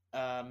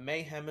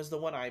 Mayhem is the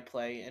one I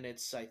play, and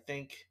it's I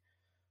think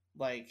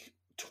like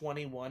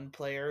 21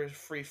 players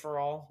free for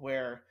all,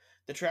 where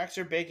the tracks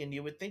are big, and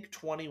you would think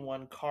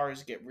 21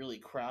 cars get really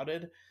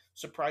crowded.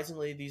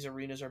 Surprisingly, these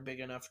arenas are big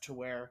enough to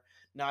where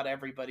not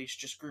everybody's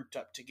just grouped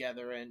up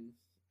together,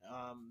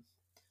 um,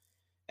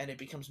 and it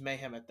becomes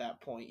mayhem at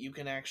that point. You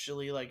can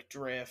actually like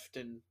drift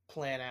and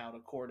plan out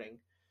according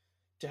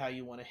to how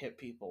you want to hit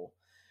people.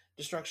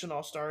 Destruction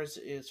All Stars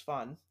is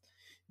fun.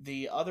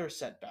 The other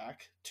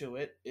setback to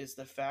it is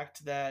the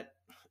fact that,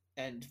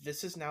 and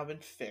this has now been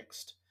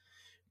fixed,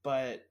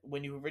 but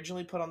when you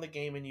originally put on the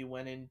game and you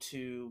went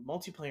into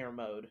multiplayer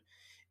mode,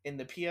 in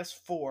the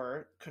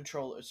PS4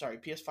 controller, sorry,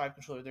 PS5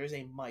 controller, there's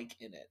a mic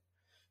in it.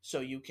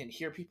 So you can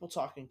hear people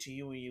talking to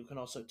you and you can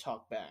also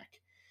talk back.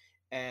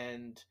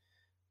 And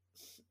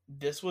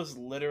this was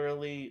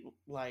literally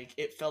like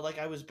it felt like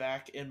I was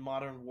back in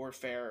Modern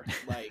Warfare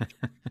like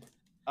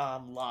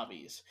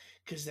lobbies,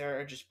 because there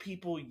are just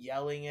people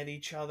yelling at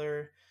each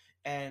other.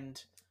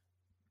 And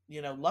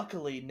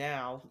luckily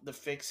now the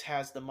fix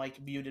has the mic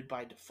muted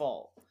by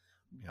default,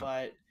 Yeah.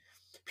 but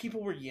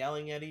people were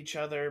yelling at each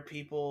other.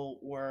 People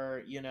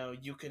were,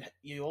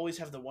 you always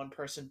have the one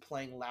person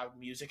playing loud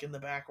music in the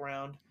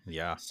background,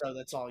 Yeah. so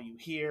that's all you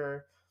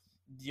hear.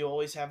 You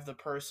always have the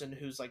person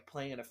who's like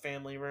playing in a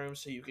family room,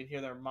 so you can hear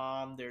their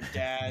mom, their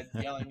dad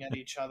yelling at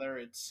each other.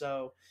 It's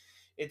so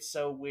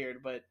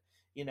weird, but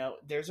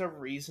there's a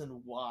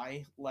reason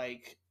why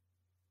like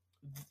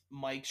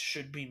mics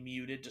should be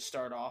muted to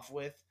start off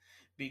with,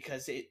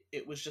 because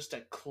it was just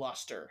a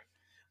cluster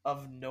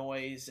of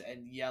noise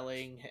and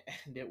yelling,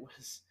 and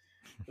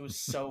It was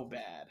so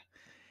bad.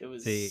 It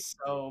was See,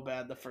 so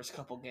bad the first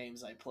couple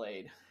games I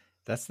played.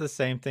 that's the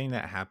same thing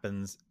that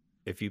happens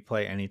if you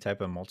play any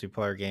type of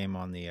multiplayer game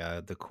on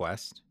the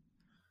Quest.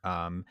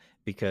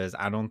 Because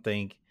I don't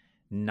think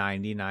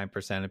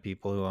 99% of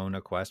people who own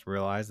a Quest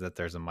realize that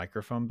there's a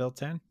microphone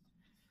built in.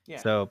 Yeah.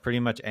 So pretty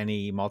much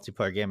any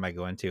multiplayer game I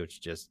go into, it's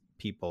just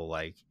people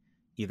like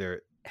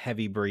either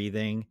heavy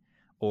breathing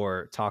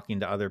or talking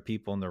to other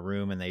people in the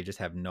room, and they just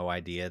have no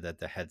idea that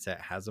the headset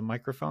has a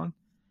microphone.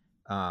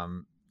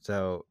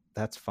 So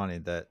that's funny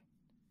that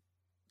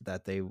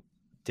they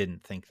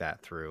didn't think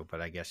that through,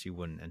 but I guess you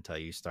wouldn't until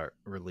you start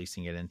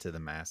releasing it into the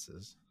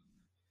masses.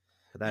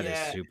 But that is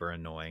Yeah, super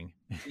annoying.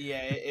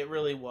 yeah, it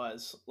really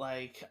was.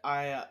 Like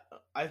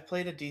I've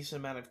played a decent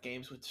amount of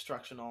games with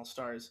Destruction All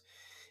Stars,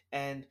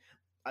 and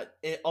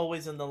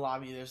always in the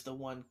lobby there's the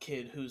one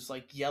kid who's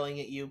like yelling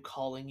at you,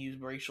 calling you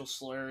racial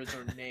slurs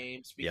or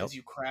names Yep. because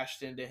you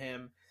crashed into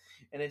him,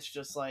 and it's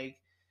just like,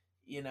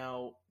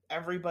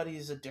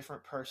 everybody's a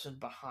different person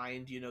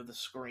behind the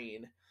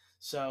screen.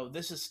 So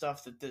this is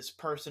stuff that this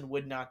person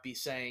would not be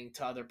saying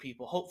to other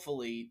people,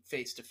 hopefully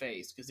face to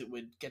face, because it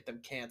would get them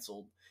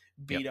canceled,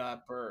 Yep. beat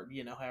up, or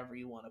however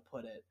you want to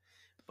put it.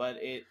 But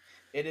it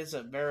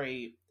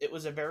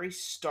was a very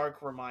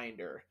stark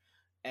reminder,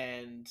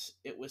 and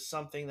it was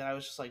something that I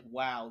was just like,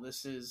 wow,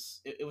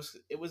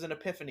 it was an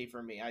epiphany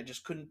for me. I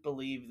just couldn't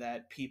believe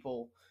that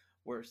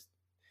were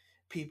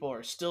people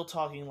are still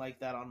talking like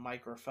that on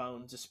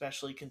microphones,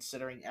 especially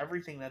considering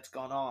everything that's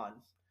gone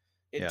on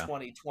in Yeah.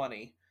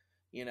 2020.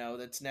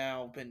 That's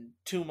now been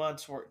 2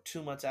 months, or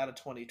 2 months out of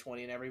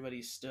 2020, and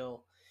everybody's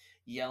still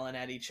yelling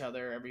at each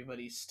other.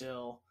 Everybody's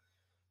still,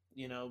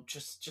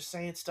 just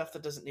saying stuff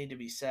that doesn't need to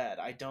be said.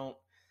 I don't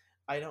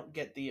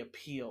get the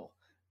appeal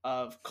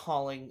of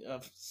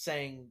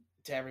saying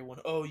to everyone,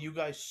 "Oh, you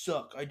guys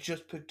suck. I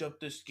just picked up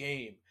this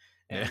game."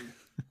 Yeah. And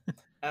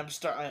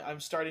I'm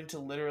starting to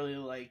literally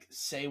like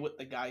say what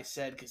the guy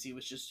said, because he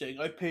was just saying,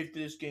 "I paid for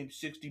this game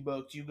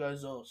 $60. You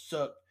guys all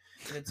suck."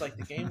 And it's like,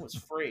 the game was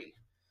free.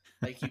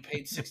 Like, you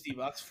paid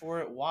 $60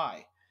 for it.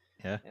 Why?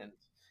 Yeah. And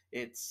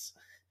it's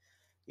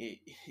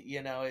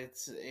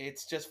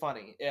it's just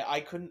funny.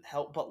 I couldn't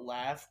help but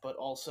laugh, but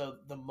also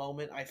the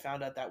moment I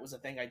found out that was a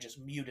thing, I just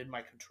muted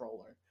my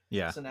controller.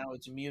 Yeah. So now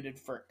it's muted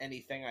for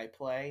anything I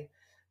play,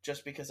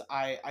 just because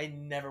I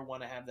never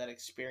want to have that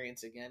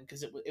experience again,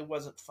 because it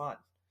wasn't fun.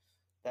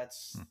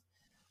 That's Hmm.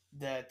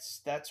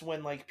 that's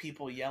when, like,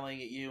 people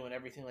yelling at you and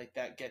everything like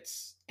that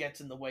gets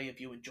in the way of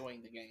you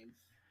enjoying the game.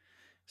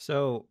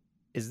 So,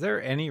 is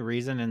there any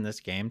reason in this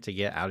game to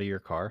get out of your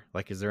car?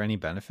 Like, is there any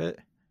benefit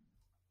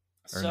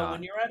or So not?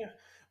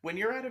 when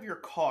you're out of your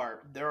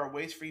car, there are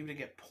ways for you to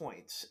get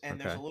points, and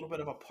there's a Okay. little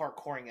bit of a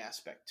parkouring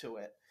aspect to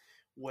it,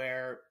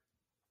 where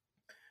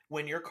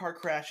when your car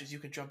crashes, you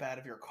can jump out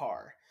of your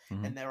car,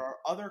 Hmm. and there are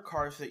other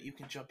cars that you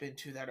can jump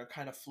into that are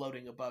kind of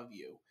floating above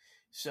you.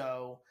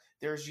 So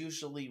there's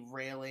usually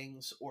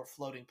railings or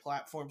floating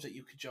platforms that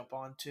you can jump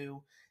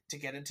onto to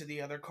get into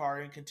the other car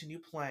and continue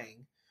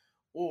playing.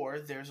 Or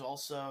there's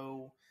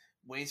also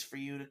ways for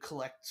you to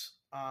collect.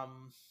 I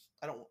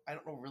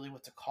don't know really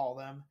what to call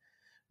them,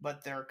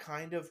 but they're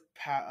kind of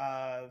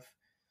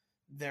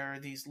there are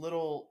these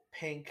little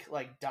pink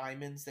like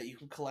diamonds that you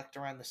can collect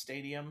around the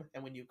stadium,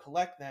 and when you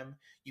collect them,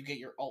 you get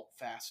your ult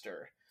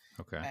faster.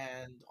 Okay.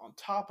 And on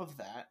top of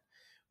that,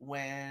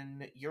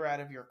 when you're out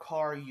of your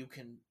car, you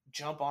can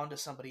jump onto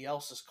somebody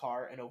else's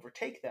car and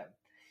overtake them.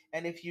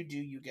 And if you do,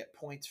 you get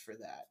points for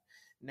that.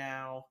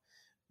 Now,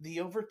 the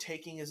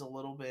overtaking is a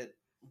little bit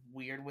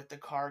weird with the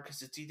car,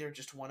 because it's either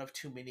just one of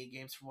two mini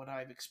games from what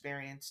I've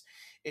experienced.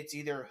 It's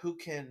either who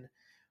can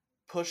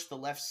push the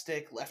left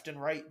stick left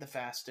and right the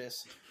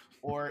fastest,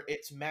 or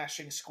it's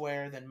mashing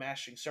square, then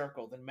mashing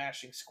circle, then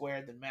mashing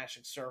square, then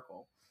mashing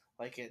circle.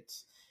 Like,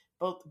 it's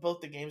both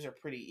the games are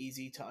pretty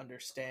easy to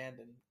understand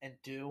and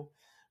do,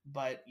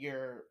 but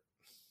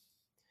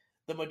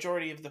the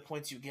majority of the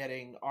points you're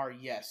getting are,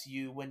 yes,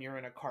 you when you're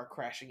in a car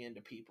crashing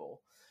into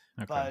people.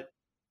 Okay. But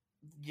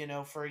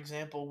for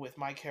example, with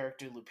my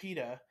character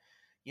Lupita,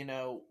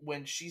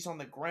 when she's on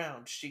the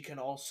ground, she can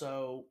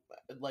also,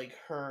 like,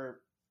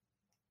 her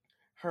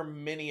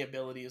mini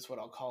ability is what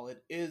I'll call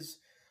it, is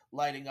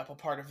lighting up a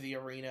part of the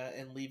arena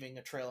and leaving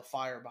a trail of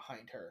fire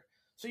behind her.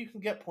 So you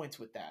can get points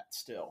with that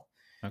still.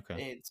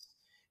 Okay.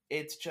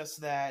 It's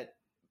just that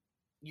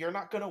you're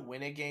not going to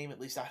win a game, at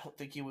least I don't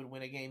think you would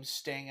win a game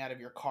staying out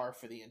of your car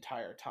for the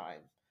entire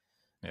time.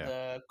 Yeah.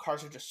 The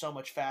cars are just so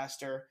much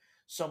faster,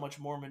 so much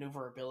more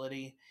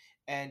maneuverability,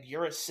 and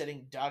you're a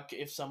sitting duck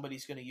if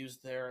somebody's going to use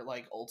their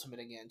like ultimate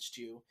against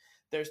you.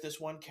 There's this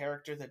one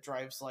character that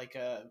drives like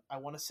I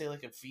want to say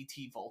like a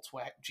GT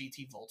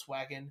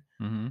Volkswagen,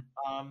 Hmm.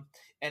 um,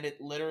 and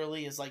it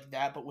literally is like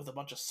that, but with a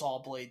bunch of saw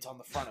blades on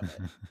the front of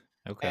it.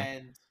 Okay.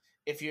 And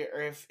if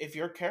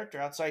your character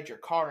outside your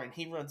car and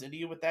he runs into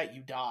you with that,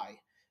 you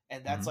die,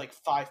 and that's Hmm. like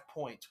 5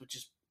 points, which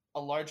is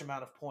a large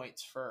amount of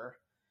points for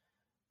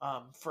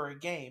a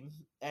game,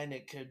 and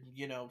it could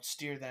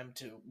steer them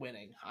to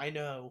winning. I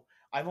know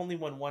I've only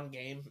won one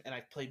game, and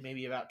I've played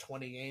maybe about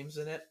 20 games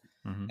in it,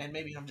 Hmm. and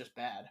maybe I'm just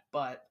bad,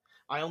 but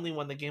I only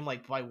won the game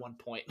like by 1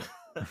 point.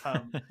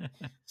 um,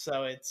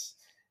 so it,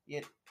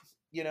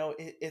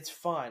 it's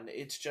fun.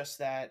 It's just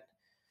that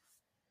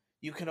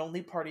you can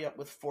only party up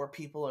with 4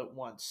 people at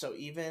once. So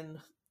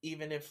even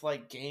if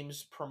like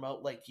games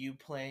promote like you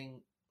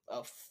playing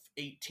a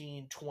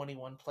 18,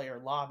 21 player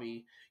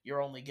lobby,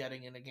 you're only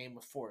getting in a game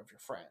with 4 of your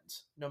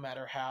friends, no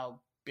matter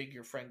how big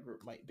your friend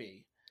group might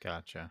be.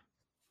 Gotcha.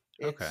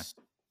 Okay. It's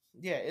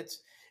yeah,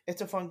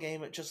 it's a fun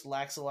game. It just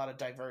lacks a lot of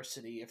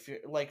diversity. If you're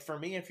like for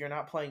me, if you're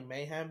not playing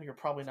Mayhem, you're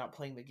probably not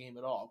playing the game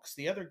at all because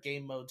the other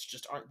game modes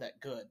just aren't that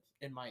good,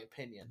 in my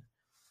opinion.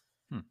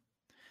 Hmm.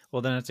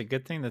 Well, then it's a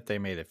good thing that they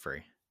made it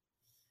free,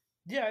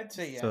 Yeah, I'd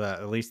say so yeah. that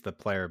at least the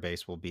player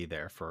base will be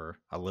there for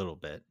a little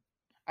bit.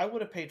 I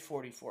would have paid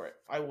 40 for it.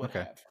 I would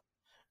Okay.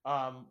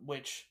 have.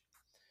 Which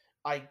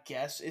I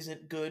guess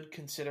isn't good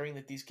considering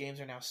that these games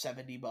are now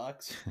 $70.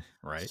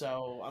 Right.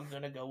 So I'm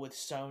gonna go with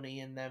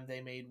Sony and them. They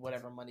made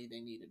whatever money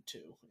they needed to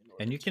in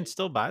And order you to. can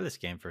still buy this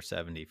game for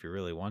 70 if you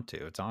really want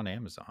to. It's on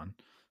Amazon.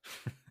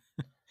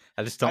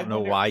 I just I don't know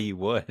wonder. why you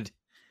would.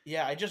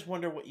 Yeah, I just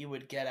wonder what you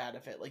would get out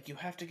of it. Like you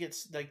have to get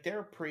like there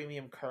are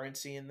premium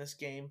currency in this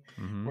game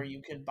Hmm. where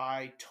you can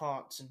buy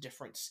taunts and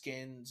different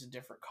skins and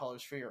different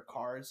colors for your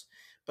cars,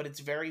 but it's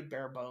very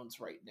bare bones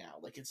right now.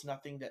 Like it's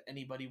nothing that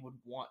anybody would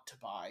want to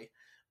buy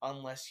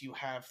unless you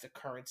have the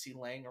currency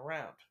laying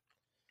around.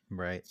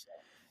 Right. So,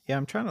 Yeah,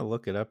 I'm trying to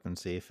look it up and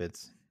see if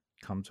it's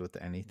comes with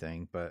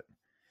anything, but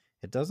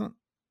it doesn't.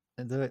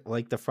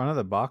 Like the front of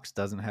the box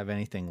doesn't have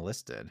anything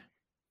listed.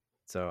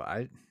 So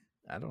I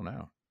don't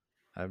know.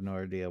 I have no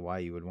idea why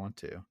you would want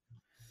to.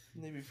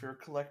 maybe if you're a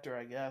collector,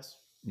 I guess.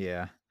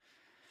 Yeah.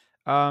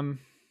 Um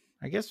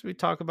I guess we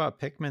talk about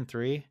Pikmin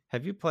 3.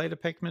 Have you played a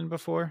Pikmin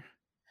before?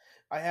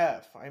 I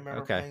have. I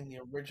remember Okay. playing the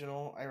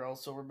original. I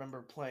also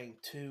remember playing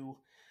 2.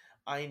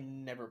 I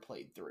never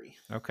played 3.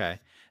 Okay.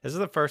 This is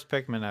the first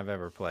Pikmin I've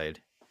ever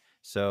played.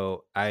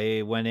 So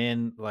I went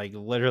in like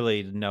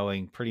literally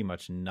knowing pretty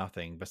much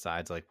nothing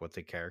besides like what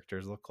the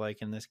characters look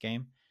like in this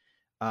game.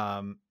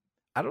 Um,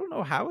 I don't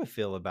know how I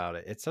feel about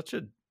it. It's such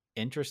a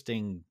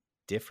interesting,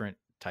 different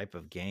type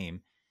of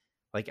game.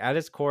 Like at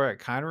its core, it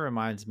kind of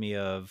reminds me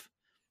of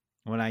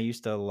when I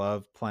used to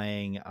love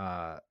playing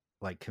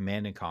like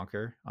Command and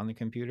Conquer on the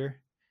computer.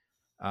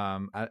 I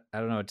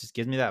don't know, it just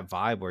gives me that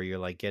vibe where you're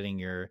like getting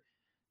your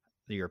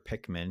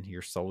Pikmin,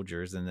 your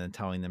soldiers, and then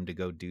telling them to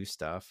go do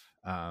stuff.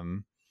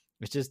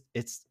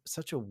 It's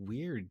such a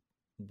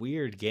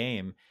weird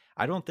game.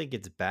 I don't think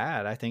it's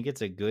bad. I think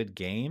it's a good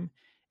game.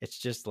 It's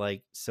just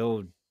like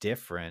so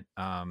different.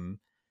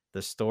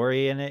 The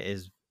story in it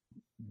is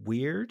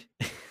weird.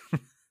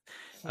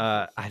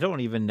 I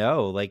don't even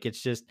know. Like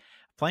it's just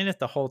playing it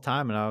the whole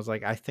time, and I was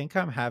like, I think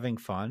I'm having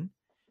fun,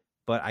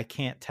 but I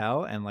can't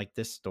tell. And like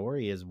this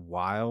story is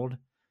wild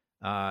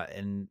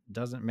and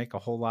doesn't make a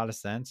whole lot of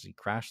sense. You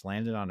crash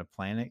landed on a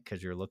planet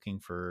because you're looking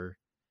for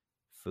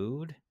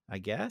food, I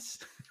guess.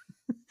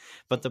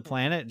 But the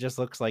planet just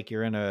looks like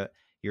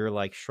you're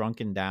like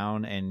shrunken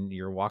down and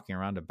you're walking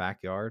around a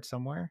backyard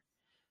somewhere.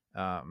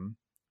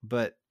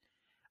 But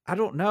I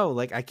don't know.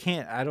 Like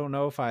I don't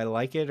know if I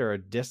like it or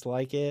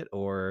dislike it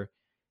or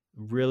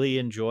really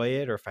enjoy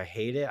it or if I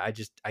hate it.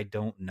 I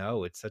don't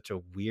know. It's such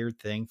a weird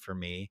thing for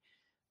me.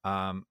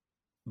 Um,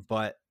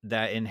 but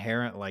that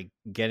inherent like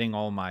getting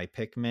all my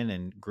Pikmin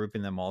and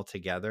grouping them all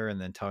together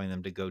and then telling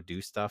them to go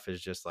do stuff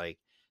is just like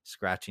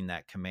scratching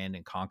that command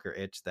and conquer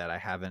itch that I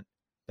haven't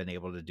been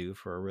able to do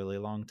for a really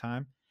long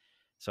time.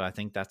 So I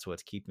think that's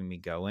what's keeping me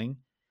going.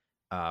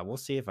 We'll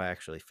see if I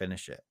actually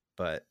finish it,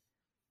 but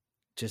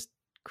just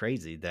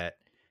crazy that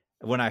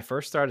when I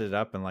first started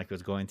up and like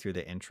was going through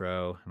the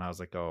intro and I was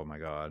like, oh my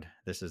God,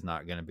 this is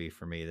not going to be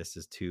for me. This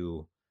is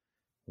too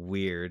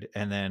weird.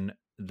 And then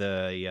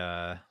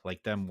the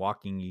like them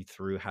walking you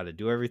through how to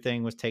do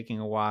everything was taking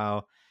a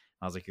while.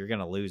 I was like, you're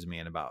gonna lose me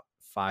in about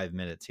 5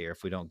 minutes here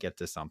if we don't get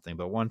to something.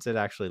 But once it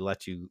actually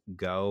lets you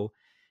go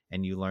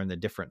and you learn the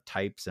different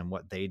types and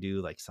what they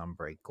do, like some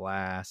break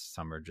glass,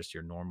 some are just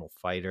your normal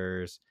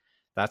fighters.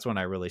 That's when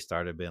I really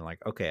started being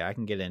like, okay, I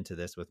can get into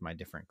this with my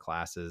different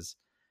classes.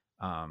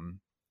 Um,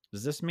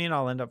 does this mean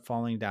I'll end up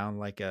falling down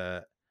like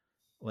a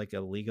League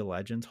of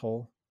Legends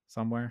hole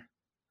somewhere?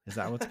 Is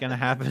that what's going to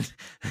happen?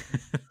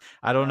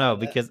 I don't know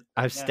That because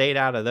I've yeah. stayed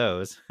out of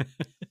those.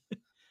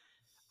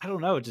 I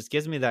don't know. It just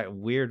gives me that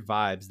weird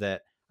vibes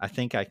that I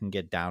think I can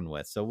get down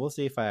with. So we'll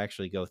see if I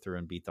actually go through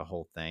and beat the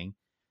whole thing,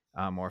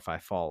 or if I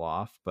fall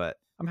off. But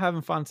I'm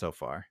having fun so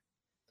far.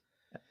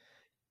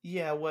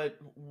 Yeah,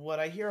 what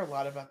I hear a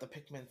lot about the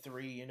Pikmin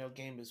 3,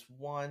 game is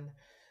one,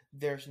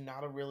 there's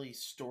not a really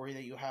story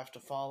that you have to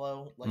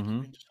follow. Like you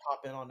Mm-hmm. can just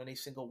hop in on any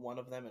single one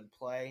of them and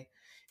play.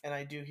 And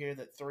I do hear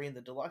that 3 in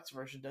the deluxe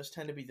version does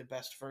tend to be the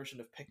best version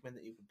of Pikmin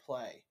that you can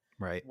play,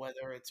 Right.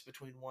 whether it's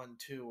between 1,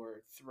 2,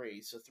 or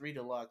 3. So 3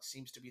 Deluxe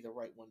seems to be the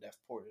right one to have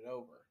ported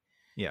over.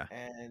 Yeah.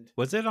 And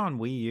Was it on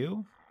Wii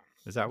U?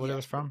 Is that what it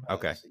was yes, it from?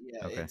 Okay. was.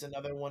 Yeah, Okay. it's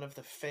another one of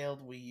the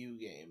failed Wii U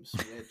games,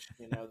 which,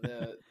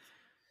 the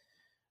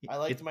I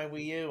liked It my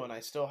Wii U and I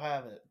still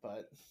have it,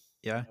 but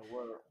yeah.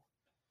 we're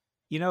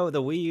You know,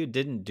 the Wii U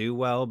didn't do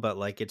well, but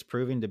like it's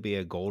proving to be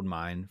a gold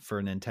mine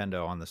for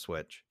Nintendo on the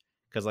Switch.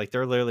 Because like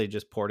they're literally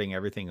just porting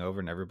everything over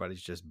and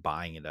everybody's just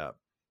buying it up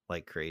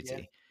like Yeah,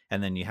 crazy.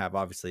 And then you have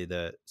obviously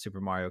the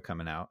Super Mario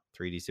coming out,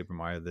 3D Super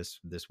Mario this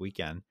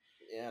weekend.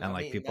 yeah, and And I'm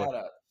like eating people, that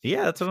up.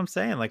 yeah, that's what I'm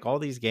saying. Like all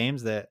these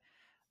games that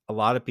a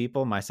lot of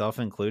people, myself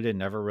included,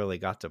 never really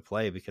got to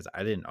play because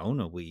I didn't own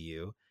a Wii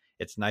U.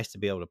 It's nice to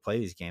be able to play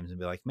these games and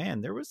be like,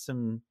 man, there were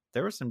some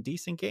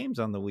decent games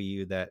on the Wii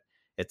U that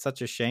it's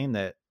such a shame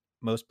that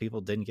most people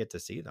didn't get to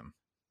see them.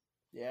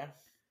 Yeah,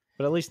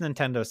 But at least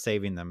Nintendo's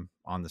saving them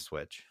on the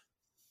Switch.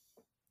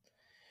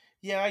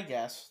 yeah, I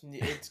guess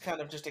it's kind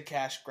of just a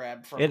cash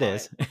grab It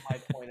is. from my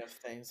point of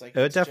things. Like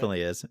It it's just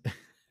definitely is.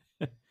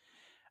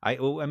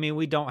 I mean,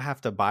 we don't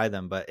have to buy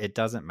them, but it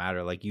doesn't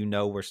matter. Like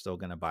we're still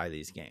gonna buy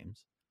these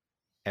games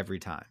every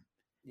time.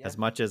 yeah, As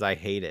much as I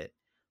hate it,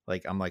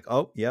 like I'm like,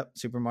 oh, yep,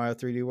 Super Mario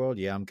 3D World,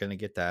 yeah, I'm gonna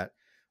get that.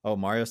 Oh,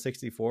 Mario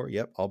 64,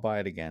 yep, I'll buy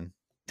it again.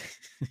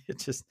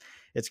 it's just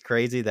it's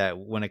crazy that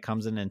when it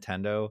comes to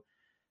Nintendo,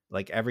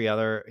 like every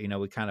other,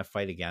 we kind of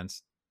fight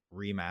against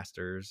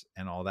remasters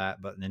and all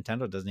that, but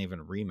Nintendo doesn't even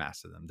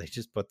remaster them. They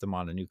just put them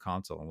on a new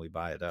console and we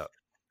buy it up.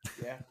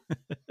 yeah.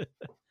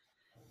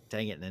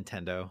 Dang it,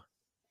 Nintendo.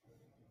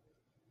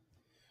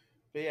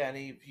 But yeah,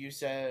 you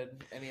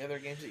said any other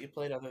games that you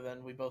played other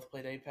than we both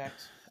played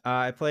Apex?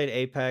 I played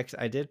Apex.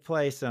 I did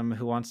play some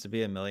Who Wants to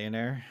Be a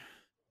Millionaire.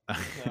 um,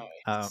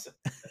 Nice.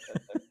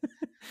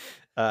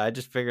 I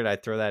just figured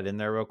I'd throw that in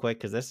there real quick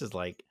because this is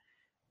like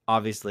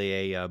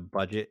obviously a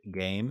budget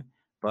game,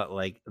 but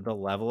like the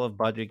level of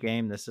budget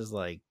game, this is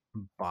like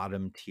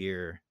bottom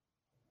tier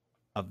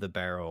of the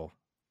barrel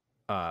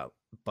uh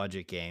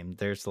budget game.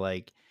 There's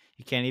like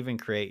you can't even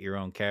create your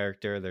own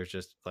character. There's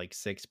just like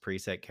 6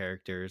 preset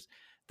characters.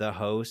 The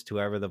host,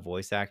 whoever the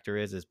voice actor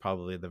is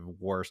probably the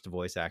worst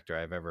voice actor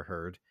I've ever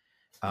heard.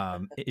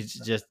 It's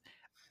just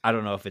I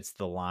don't know if it's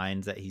the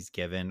lines that he's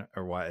given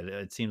or what.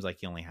 It seems like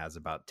he only has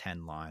about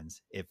 10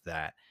 lines, if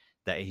that,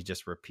 that he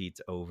just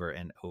repeats over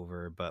and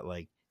over. But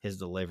like his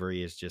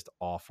delivery is just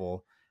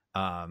awful.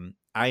 I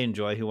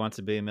enjoy Who Wants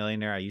to Be a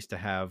Millionaire. I used to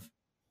have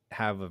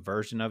a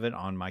version of it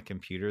on my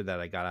computer that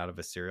I got out of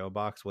a cereal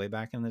box way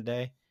back in the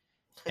day,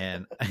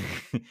 and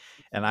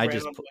and I Ran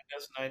just on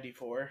Windows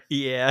 94.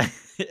 yeah,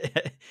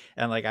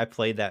 and like I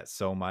played that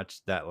so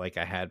much that like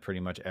I had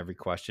pretty much every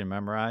question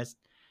memorized.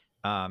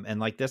 And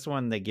like this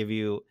one, they give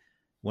you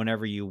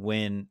whenever you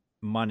win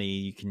money,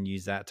 you can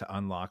use that to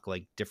unlock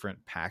like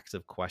different packs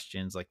of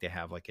questions. Like they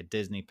have like a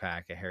Disney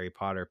pack, a Harry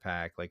Potter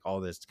pack, like all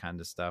this kind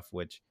of stuff,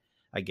 which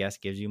I guess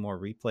gives you more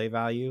replay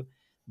value.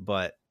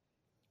 But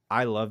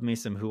I love me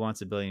some Who Wants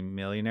to Be a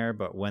Millionaire,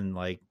 but when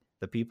like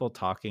the people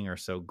talking are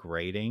so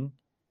grating,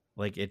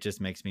 like it just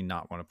makes me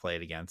not want to play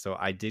it again. So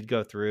I did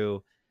go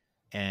through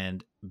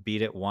and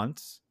beat it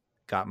once,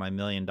 got my $1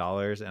 million,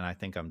 and I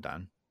think I'm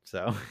done.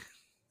 So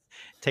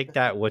take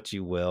that what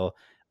you will.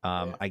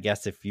 Yeah. I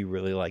guess if you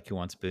really like Who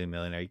Wants to Be a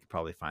Millionaire, you could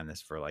probably find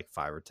this for like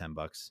 $5 or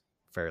 $10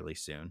 fairly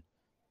soon.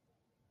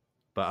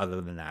 But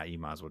other than that, you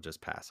might as well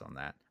just pass on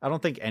that. I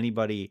don't think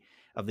anybody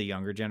of the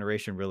younger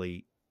generation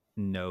really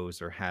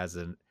knows or has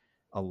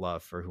a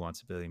love for Who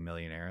Wants to Be a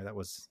Millionaire. That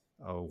was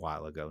a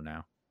while ago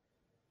now.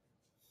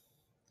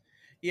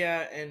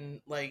 Yeah,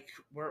 and like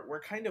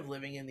we're kind of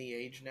living in the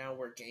age now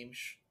where game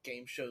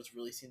shows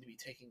really seem to be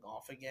taking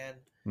off again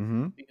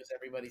Mm-hmm. because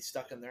everybody's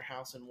stuck in their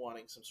house and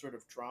wanting some sort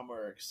of drama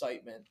or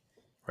excitement.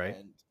 Right.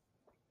 And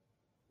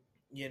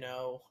you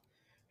know,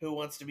 Who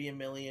Wants to Be a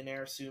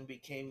Millionaire soon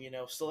became,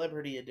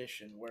 Celebrity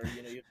Edition, where,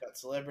 you've got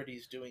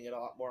celebrities doing it a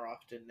lot more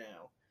often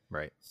now.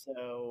 Right.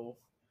 So,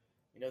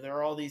 there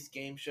are all these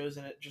game shows,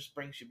 and it just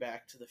brings you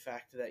back to the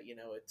fact that,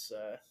 it's,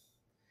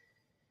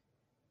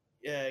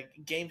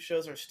 game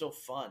shows are still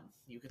fun.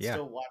 You can Yeah.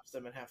 still watch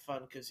them and have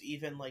fun, because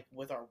even, like,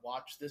 with our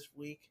watch this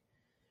week,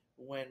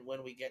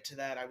 when we get to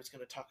that, I was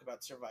going to talk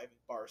about Surviving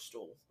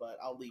Barstool, but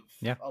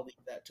Yeah. I'll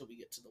leave that till we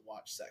get to the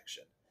watch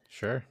section.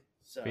 Sure.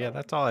 But yeah, So,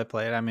 that's all I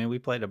played. I mean, we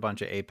played a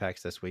bunch of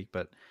Apex this week,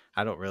 but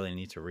I don't really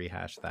need to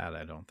rehash that.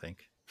 I don't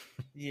think.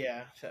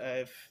 yeah,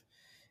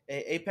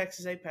 Apex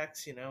is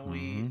Apex.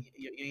 Mm-hmm.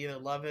 You either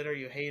love it or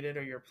you hate it,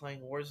 or you're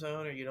playing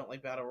Warzone, or you don't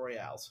like battle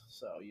royales.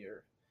 So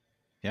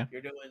Yeah.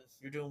 you're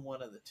doing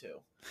one of the two.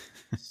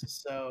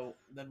 So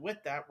then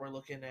with that, we're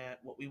looking at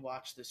what we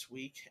watched this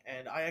week,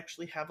 and I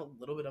actually have a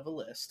little bit of a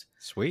list,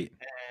 Sweet.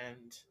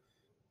 and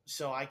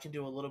so I can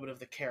do a little bit of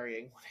the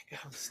carrying when it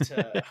comes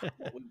to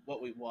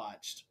what we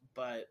watched.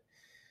 But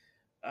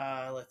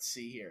let's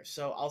see here.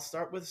 So I'll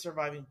start with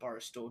Surviving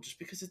Barstool, just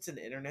because it's an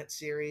internet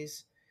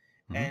series,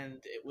 Mm-hmm.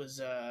 and it was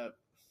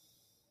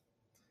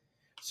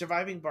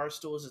Surviving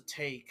Barstool is a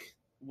take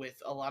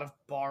with a lot of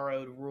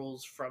borrowed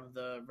rules from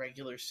the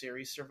regular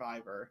series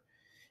Survivor,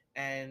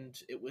 and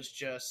it was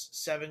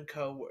just I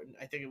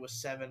think it was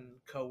 7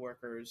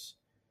 coworkers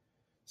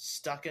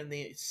stuck in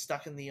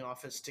the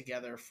office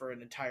together for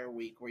an entire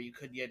week, where you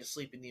had to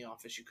sleep in the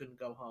office, you couldn't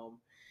go home.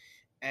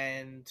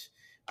 And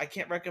I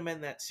can't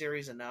recommend that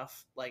series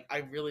enough. Like, I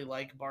really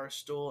like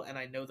Barstool, and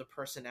I know the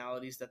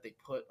personalities that they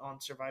put on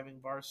Surviving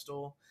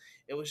Barstool.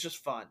 It was just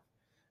fun.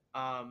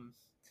 Um,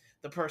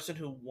 the person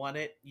who won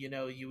it,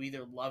 you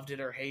either loved it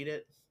or hate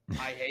it.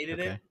 I hated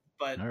it, Okay.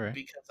 but All right.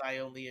 because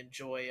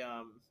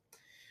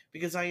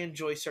I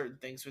enjoy certain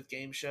things with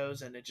game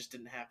shows, and it just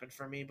didn't happen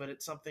for me. But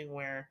it's something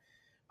where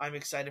I'm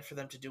excited for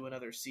them to do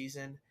another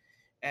season,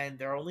 and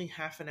they're only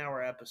half an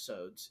hour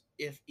episodes,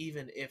 if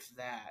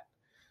that.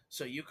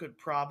 So you could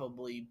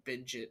probably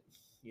binge it,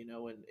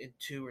 in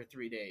 2 or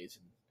 3 days,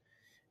 and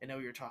I know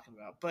what you're talking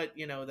about. But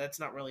that's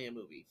not really a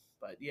movie.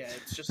 But yeah,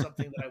 it's just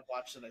something that I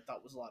watched that I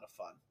thought was a lot of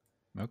fun.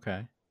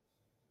 Okay.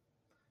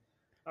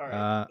 All right.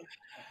 Uh,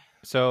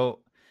 so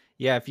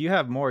yeah, if you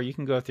have more, you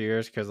can go through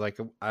yours because, like,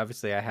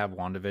 obviously, I have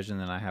WandaVision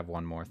and I have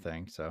one more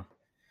thing. So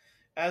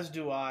As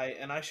do I,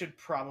 and I should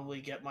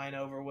probably get mine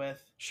over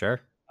with. sure.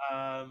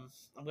 I'm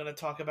going to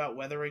talk about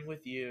Weathering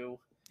with You.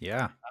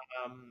 Yeah.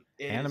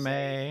 It is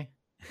Anime.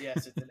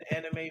 yes, it's an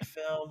anime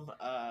film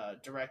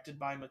directed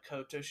by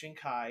Makoto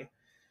Shinkai,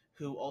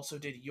 who also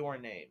did Your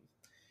Name.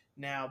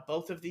 Now,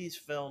 both of these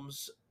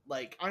films,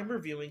 like, I'm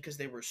reviewing because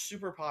they were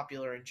super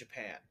popular in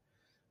Japan.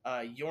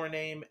 Your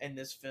Name and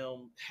this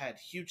film had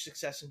huge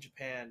success in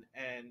Japan,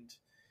 and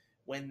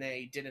when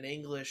they did an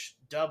English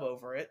dub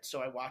over it,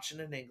 so I watched it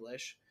in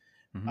English.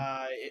 Hmm.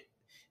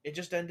 It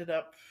just ended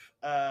up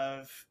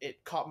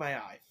it caught my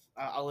eye.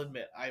 I'll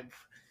admit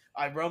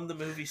I roamed the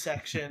movie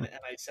section and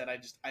I said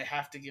I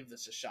have to give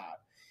this a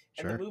shot.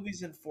 And the Sure.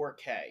 movie's in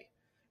 4K,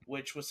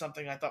 which was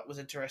something I thought was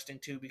interesting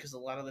too because a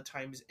lot of the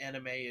times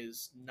anime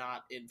is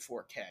not in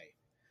 4K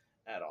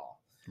at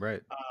all.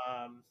 Right.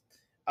 Um,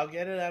 I'll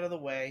get it out of the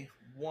way.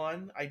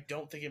 One, I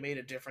don't think it made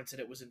a difference that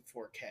it was in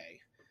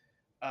 4K.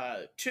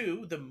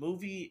 Two, the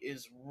movie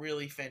is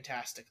really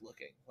fantastic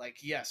looking. Like,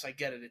 yes, I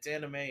get it. It's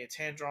anime, it's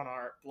hand drawn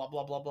art, blah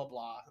blah blah blah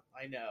blah.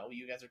 I know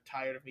you guys are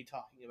tired of me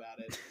talking about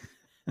it,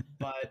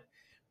 but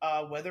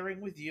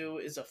Weathering with You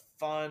is a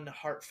fun,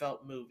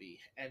 heartfelt movie,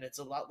 and it's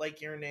a lot like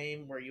Your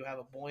Name, where you have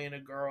a boy and a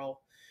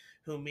girl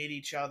who meet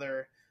each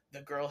other.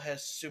 The girl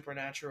has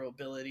supernatural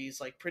abilities.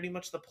 Like, pretty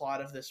much the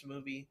plot of this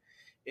movie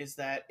is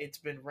that it's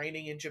been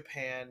raining in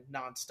Japan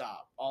nonstop.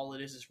 All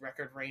it is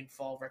record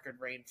rainfall, record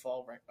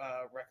rainfall,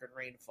 record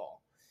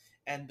rainfall.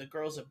 And the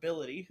girl's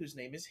ability, whose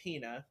name is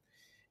Hina,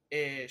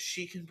 is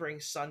she can bring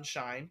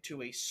sunshine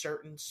to a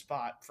certain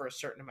spot for a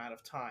certain amount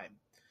of time.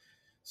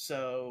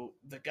 So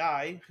the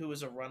guy who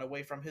is a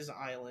runaway from his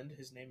island,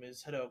 his name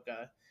is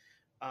Hadoka,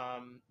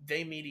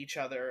 they meet each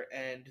other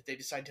and they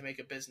decide to make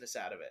a business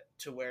out of it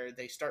to where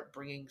they start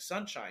bringing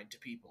sunshine to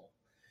people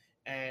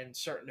and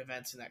certain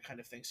events and that kind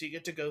of thing. So you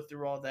get to go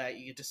through all that.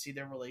 You get to see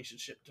their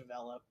relationship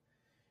develop,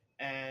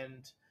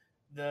 and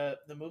the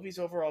movie's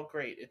overall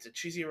great. It's a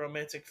cheesy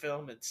romantic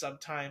film, and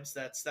sometimes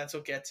that's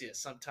what gets you.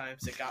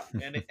 Sometimes it got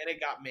it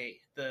got me.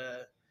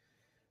 The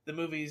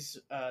movie's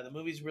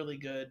really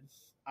good.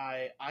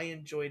 I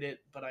enjoyed it,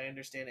 but I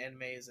understand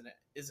anime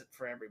isn't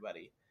for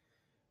everybody.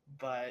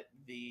 But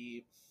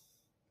the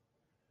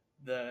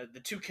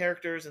two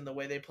characters and the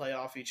way they play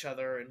off each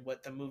other and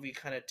what the movie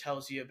kind of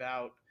tells you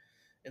about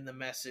and the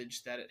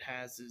message that it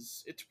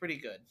has it's pretty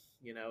good.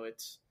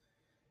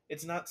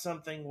 It's not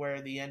something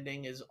where the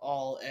ending is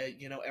all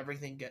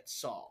everything gets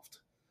solved.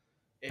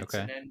 It's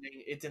Okay. an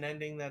ending. It's an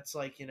ending that's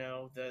like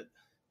that.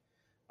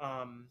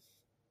 Um,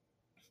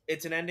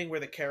 it's an ending where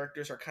the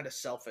characters are kind of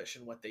selfish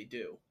in what they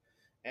do,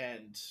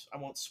 and I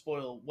won't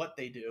spoil what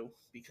they do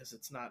because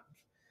it's not.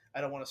 I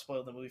don't want to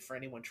spoil the movie for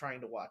anyone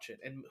trying to watch it,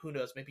 and who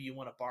knows, maybe you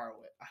want to borrow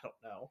it. I don't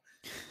know,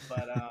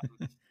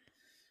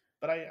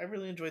 but I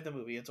really enjoyed the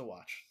movie. It's a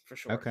watch for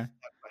sure. Okay.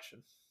 That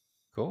question.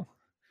 Cool.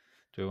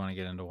 Do we want to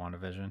get into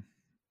WandaVision?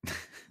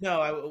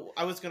 No,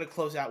 I was going to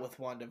close out with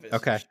WandaVision.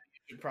 Okay. You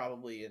should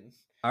probably and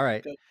All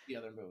right. go to the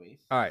other movie.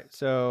 All right.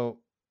 So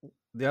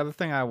the other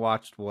thing I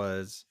watched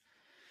was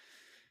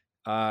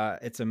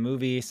it's a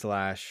movie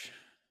slash,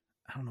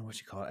 I don't know what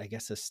you call it. I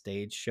guess a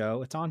stage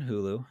show. It's on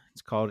Hulu.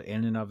 It's called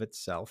In and of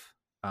Itself.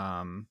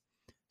 Um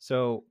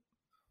so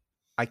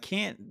I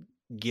can't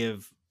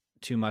give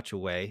too much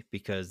away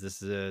because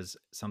this is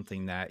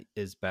something that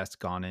is best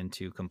gone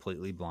into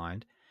completely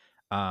blind.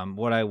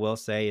 What I will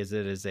say is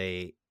it is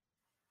a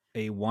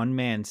one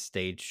man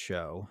stage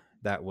show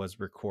that was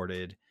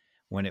recorded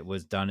when it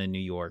was done in New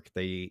York.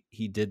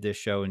 He did this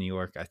show in New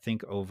York, I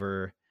think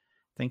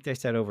they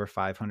said over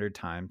 500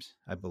 times,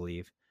 I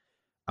believe.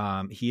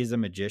 He is a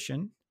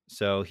magician,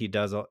 so he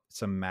does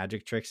some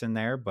magic tricks in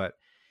there, but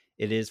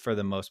it is for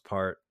the most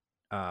part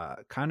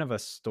kind of a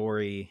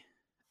story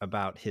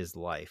about his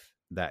life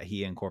that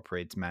he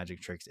incorporates magic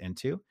tricks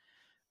into.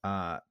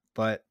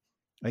 But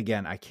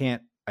again, I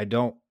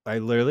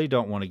literally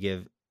don't want to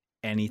give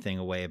anything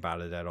away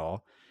about it at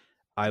all.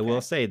 I will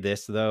Okay. say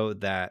this though,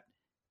 that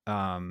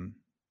um,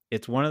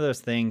 it's one of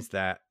those things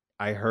that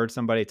I heard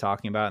somebody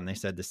talking about, and they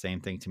said the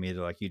same thing to me.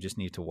 They're like, "You just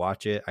need to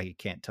watch it. I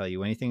can't tell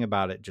you anything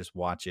about it. Just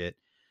watch it."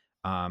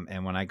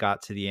 And when I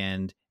got to the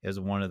end, it was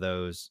one of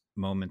those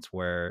moments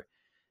where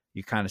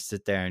you kind of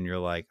sit there and you're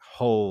like,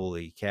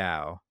 "Holy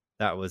cow,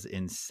 that was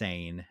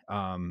insane."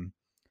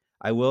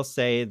 I will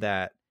say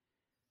that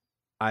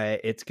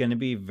it's going to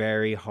be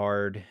very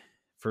hard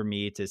for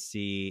me to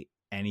see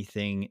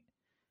anything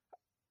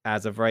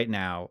as of right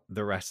now,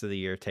 the rest of the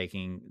year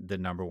taking the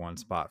number one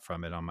spot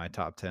from it on my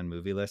top 10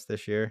 movie list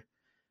this year.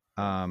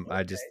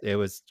 I just it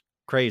was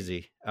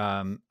crazy.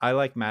 I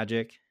like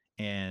Magic,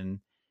 and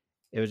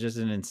it was just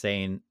an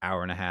insane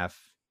hour and a half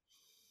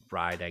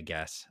ride, I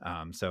guess.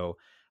 So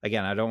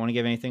again, I don't want to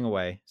give anything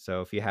away.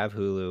 So if you have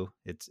Hulu,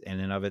 it's in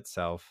and of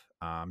itself.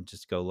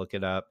 Just go look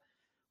it up,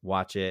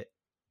 watch it.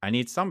 I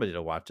need somebody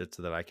to watch it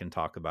so that I can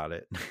talk about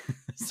it.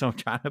 So I'm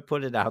trying to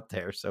put it out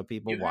there so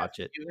people watch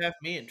it. You have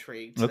me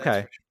intrigued. That's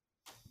Okay. for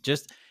sure.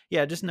 Just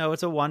yeah, just know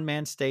it's a one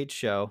man stage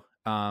show.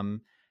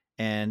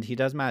 And he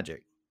does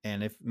magic.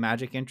 And if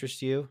magic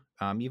interests you,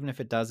 even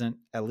if it doesn't,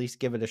 at least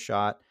give it a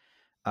shot.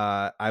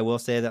 I will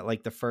say that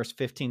like the first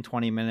 15,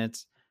 20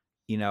 minutes,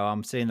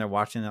 I'm sitting there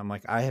watching it. I'm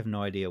like, I have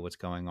no idea what's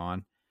going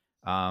on.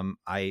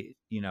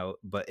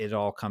 But it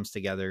all comes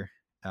together.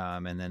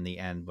 And then the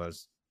end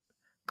was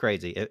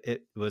crazy.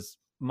 It was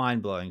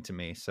mind blowing to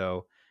me.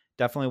 So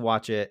definitely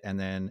watch it, and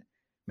then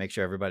make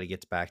sure everybody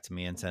gets back to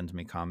me and sends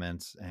me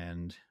comments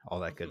and all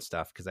that Mhm. good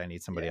stuff, because I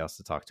need somebody Yeah. else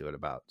to talk to it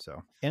about.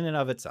 So in and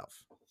of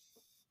itself,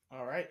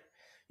 All right.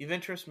 You've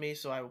interested me,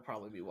 so I will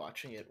probably be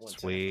watching it once I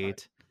have time sweet.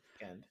 this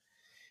weekend.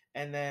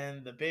 And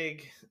then the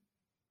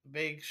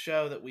big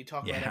show that we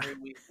talk about Yeah. every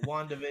week,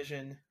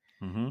 WandaVision,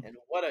 Hmm. and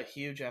what a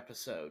huge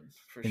episode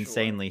for sure.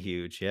 Insanely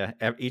huge. Yeah.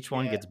 Each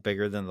one Yeah. gets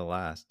bigger than the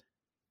last.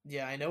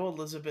 Yeah, I know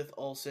Elizabeth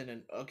Olsen,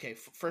 and okay,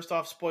 first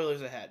off,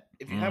 spoilers ahead.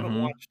 If you haven't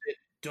Hmm. watched it,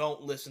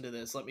 don't listen to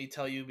this. Let me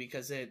tell you,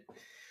 because it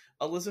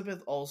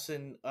Elizabeth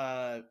Olsen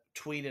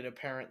tweeted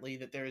apparently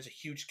that there is a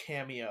huge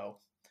cameo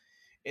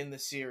in the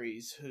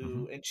series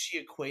Hmm. and she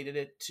equated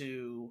it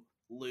to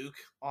Luke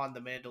on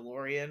The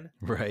Mandalorian.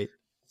 Right.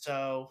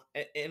 So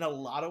in a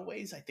lot of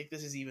ways, I think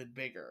this is even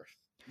bigger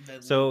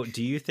than So Luke.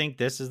 do you think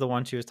this is the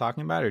one she was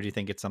talking about, or do you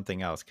think it's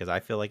something else? Because I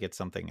feel like it's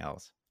something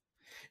else.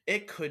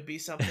 It could be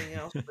something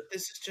else, but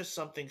this is just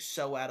something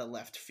so out of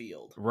left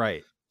field.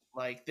 Right.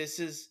 Like this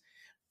is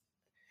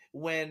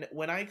when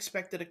I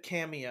expected a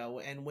cameo,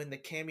 and when the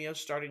cameo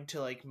starting to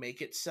like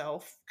make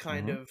itself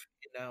kind Hmm.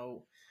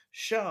 of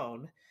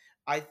shown,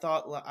 I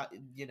thought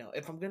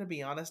if I'm gonna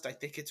be honest, I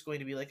think it's going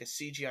to be like a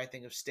CGI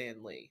thing of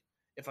Stan Lee.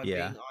 If I'm being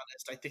Yeah.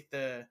 honest, I think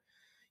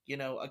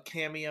a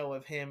cameo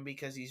of him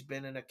because he's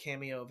been in a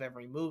cameo of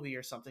every movie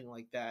or something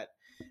like that.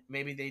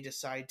 Maybe they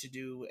decide to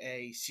do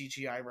a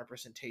CGI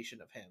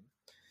representation of him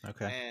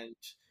Okay.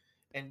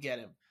 and get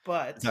him. Is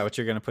But that what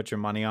you're gonna put your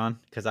money on?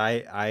 Because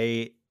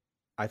I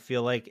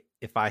feel like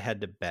if I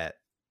had to bet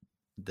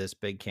this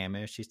big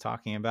cameo she's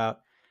talking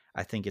about,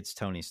 I think it's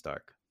Tony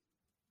Stark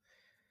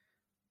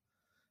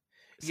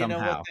you know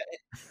what?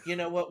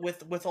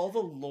 somehow. With all the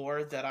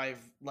lore that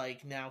I've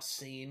like now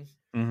seen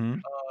Hmm.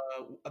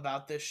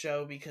 about this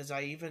show, because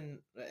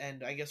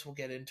and I guess we'll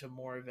get into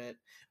more of it.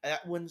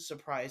 That wouldn't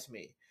surprise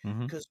me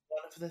Hmm. because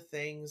one of the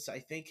things I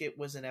think it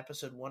was in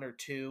episode 1 or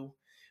 2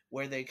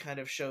 where they kind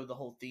of show the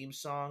whole theme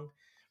song.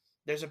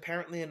 There's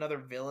apparently another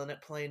villain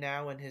at play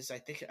now, and I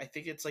think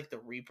it's like the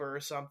Reaper or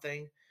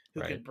something who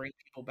Right. can bring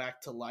people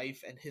back to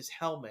life, and his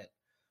helmet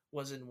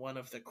was in one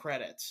of the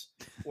credits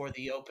or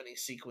the opening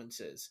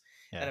sequences.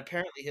 And Yeah.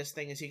 apparently his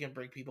thing is he can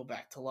bring people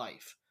back to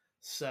life.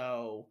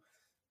 So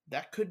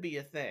that could be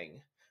a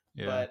thing.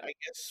 Yeah. But I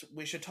guess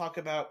we should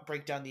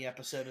break down the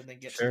episode and then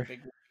get to the Sure.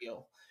 big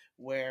reveal.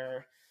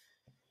 Where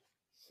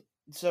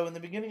so in the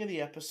beginning of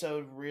the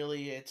episode,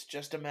 really it's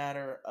just a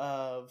matter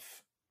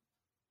of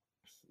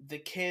the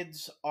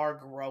kids are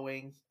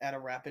growing at a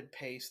rapid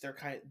pace.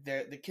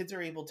 The kids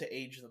are able to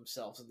age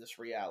themselves in this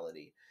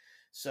reality.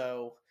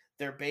 So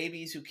they're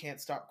babies who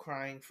can't stop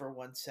crying for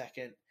 1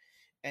 second,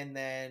 and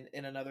then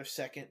in another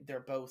second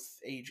they're both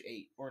age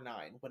 8 or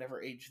 9,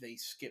 whatever age they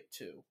skip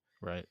to.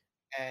 Right.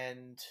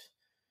 And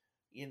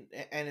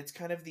and it's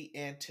kind of the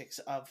antics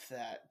of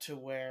that to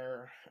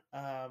where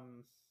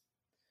um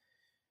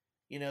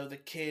the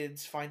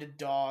kids find a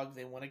dog,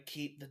 they want to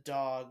keep the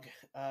dog.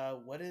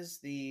 What is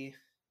the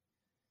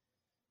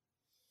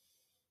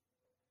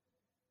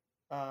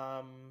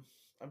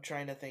I'm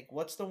trying to think.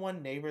 What's the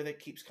one neighbor that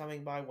keeps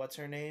coming by? What's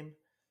her name?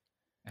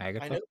 I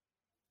Agatha. know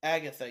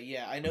Agatha.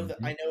 Yeah, I know that.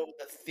 Hmm. I know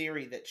the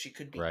theory that she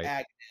could be Right.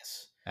 Agnes.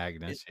 Is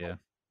Agnes. Yeah.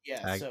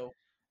 yeah. Ag. So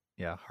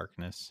Yeah.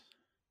 Harkness.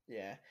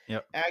 yeah,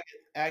 Yep.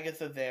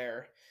 Agatha.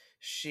 There,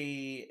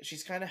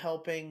 she's kind of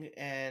helping,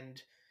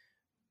 and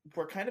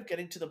we're kind of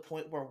getting to the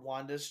point where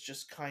Wanda's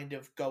just kind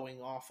of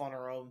going off on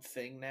her own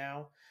thing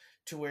now,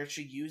 to where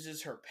she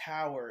uses her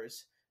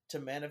powers to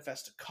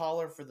manifest a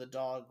collar for the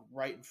dog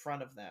right in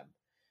front of them,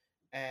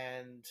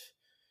 and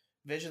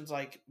Vision's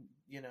like,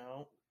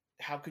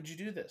 how could you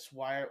do this?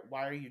 Why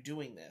are you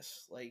doing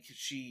this? Like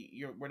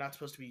we're not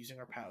supposed to be using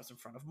our powers in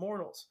front of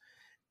mortals.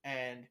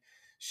 And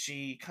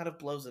she kind of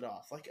blows it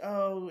off like,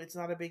 "Oh, it's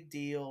not a big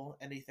deal,"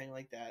 anything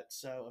like that.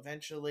 So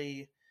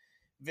eventually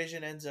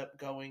Vision ends up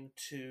going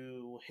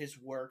to his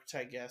work to,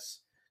 I guess,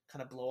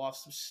 kind of blow off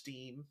some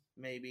steam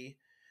maybe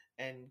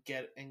and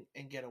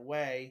get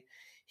away.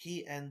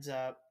 He ends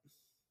up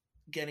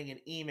getting an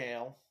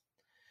email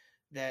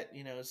that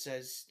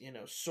says,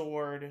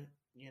 sword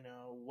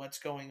what's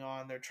going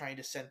on. They're trying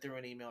to send through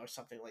an email or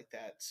something like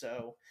that.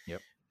 So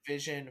Yep.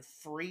 Vision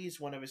frees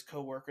one of his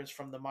coworkers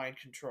from the mind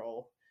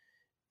control,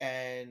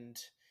 and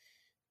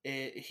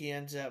he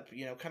ends up,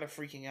 kind of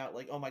freaking out,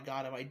 like, "Oh my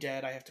god, am I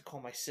dead? I have to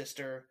call my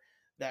sister,"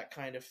 that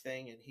kind of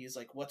thing. And he's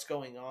like, "What's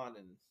going on?"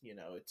 And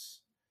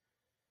it's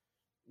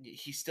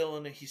he's still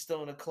in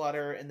a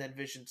clutter, and then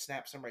Vision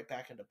snaps him right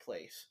back into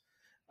place.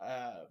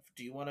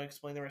 Do you want to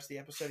explain the rest of the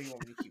episode, or you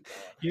want me to keep going?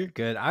 You're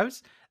good.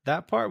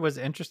 That part was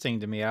interesting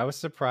to me. I was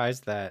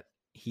surprised that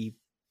he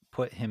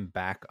put him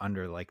back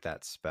under like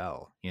that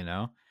spell, you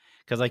know?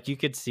 Cuz like you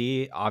could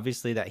see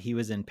obviously that he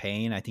was in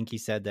pain. I think he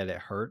said that it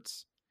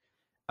hurts.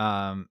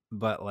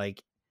 But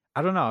like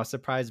I don't know, I was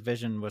surprised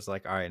Vision was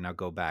like, "All right, now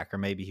go back." Or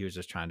maybe he was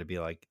just trying to be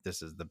like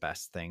this is the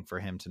best thing for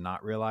him to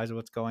not realize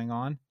what's going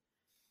on.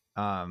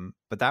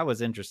 But that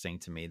was interesting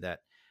to me that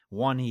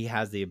one he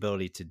has the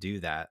ability to do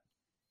that,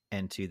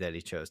 and two that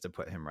he chose to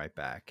put him right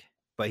back.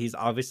 But he's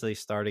obviously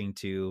starting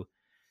to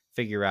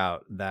figure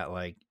out that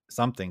like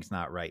something's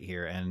not right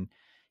here, and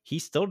he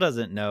still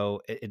doesn't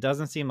know. It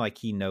doesn't seem like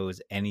he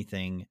knows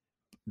anything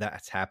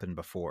that's happened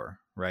before,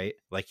 right?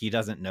 Like he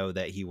doesn't know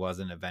that he was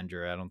an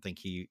Avenger. I don't think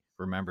he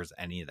remembers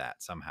any of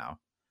that somehow.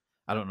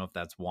 I don't know if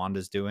that's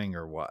Wanda's doing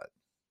or what.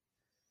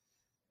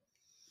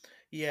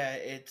 Yeah,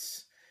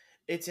 it's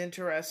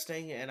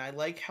interesting, and I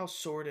like how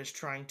Sword is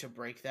trying to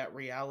break that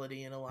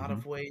reality in a lot Mm-hmm.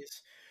 of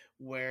ways,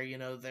 where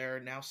they're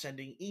now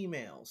sending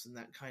emails and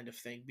that kind of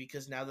thing,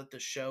 because now that the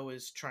show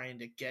is trying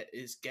to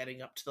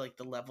getting up to like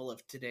the level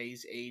of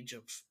today's age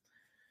of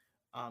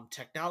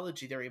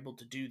technology, they're able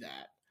to do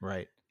that.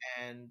 Right.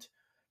 And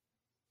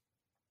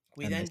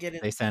we And then get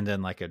in. they send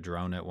in like a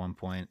drone at one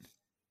point.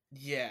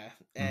 Yeah,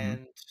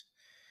 Mm-hmm.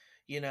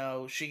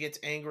 and she gets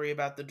angry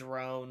about the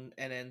drone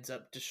and ends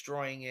up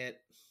destroying it.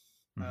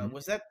 Mm-hmm.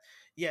 Was that?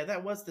 Yeah,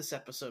 that was this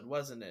episode,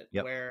 wasn't it?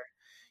 Yep. Where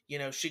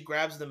she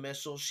grabs the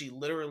missile, she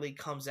literally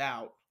comes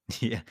out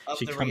Yeah. of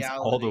She the comes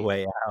all the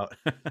reality. way out.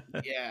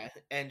 Yeah,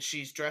 and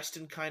she's dressed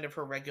in kind of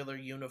her regular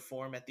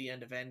uniform at the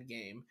end of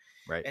Endgame,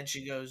 Right. and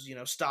she goes,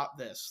 "Stop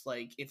this!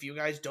 Like, if you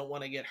guys don't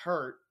want to get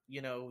hurt,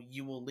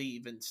 you will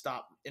leave and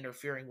stop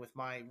interfering with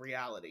my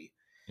reality."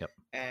 Yep.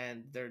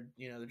 And they're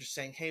just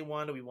saying, "Hey,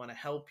 Wanda, we want to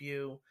help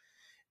you."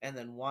 And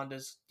then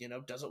Wanda's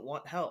doesn't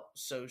want help,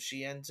 so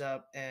she ends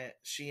up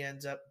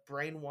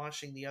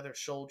brainwashing the other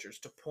soldiers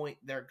to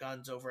point their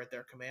guns over at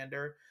their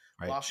commander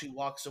Right. while she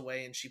walks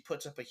away, and she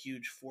puts up a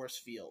huge force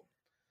field.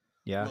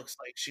 Yeah. Looks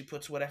like she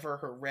puts whatever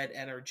her red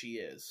energy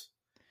is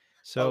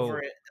over So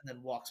it and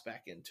then walks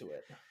back into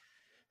it.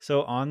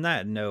 so on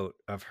that note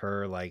of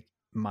her like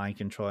mind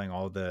controlling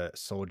all the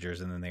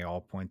soldiers and then they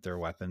all point their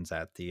weapons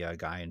at the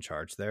guy in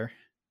charge there.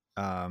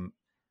 Um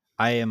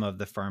I am of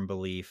the firm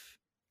belief,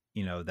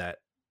 that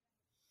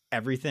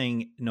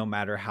everything, no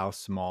matter how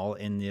small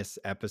in this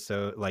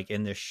episode, like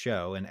in this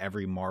show, and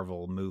every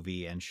Marvel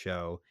movie and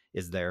show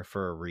is there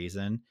for a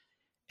reason.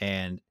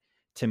 And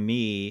to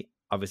me,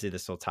 obviously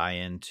this will tie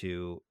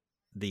into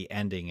the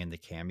ending and the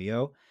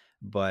cameo,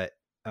 but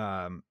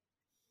um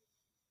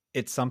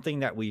it's something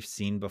that we've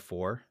seen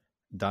before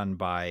done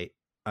by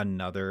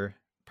another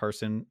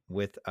person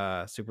with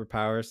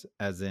superpowers,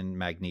 as in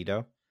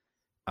Magneto.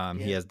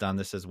 He Yeah. has done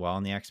this as well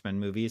in the X-Men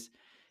movies,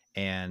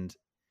 and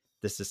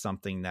this is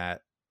something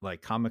that,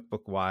 like comic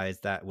book wise,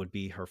 that would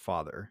be her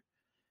father.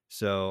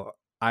 So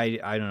I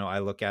don't know. I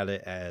look at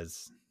it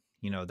as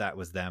that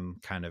was them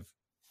kind of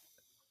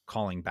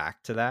calling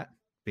back to that,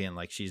 being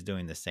like she's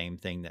doing the same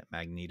thing that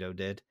Magneto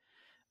did.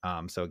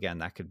 So again,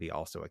 that could be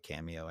also a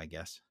cameo, I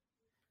guess.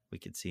 We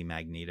could see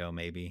Magneto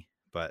maybe.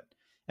 But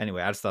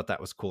anyway, I just thought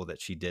that was cool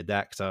that she did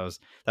that, because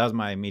that was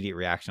my immediate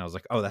reaction. I was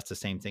like, oh, that's the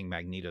same thing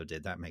Magneto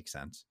did. That makes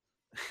sense.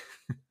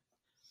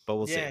 But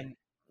we'll Yeah, see.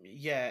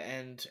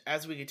 and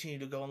as we continue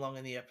to go along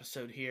in the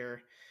episode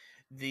here,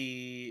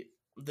 the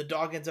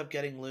dog ends up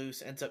getting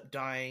loose, ends up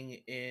dying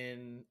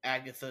in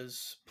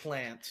Agatha's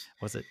plant.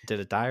 Did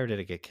it die or did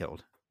it get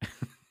killed?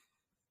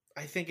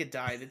 I think it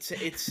died.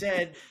 It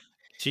said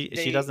She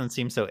they. doesn't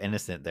seem so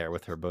innocent there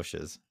with her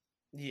bushes.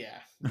 Yeah,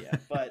 yeah,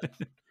 but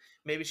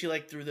maybe she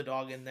like threw the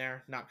dog in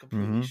there, not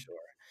completely Mm-hmm. sure.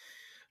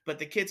 But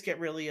the kids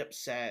get really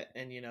upset,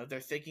 and they're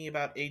thinking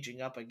about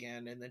aging up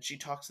again, and then she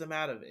talks them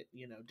out of it.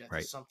 Death is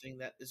Right. something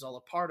that is all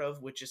a part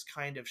of, which is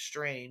kind of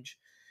strange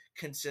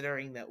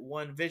considering that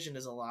one Vision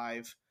is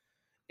alive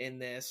in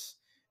this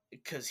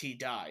because he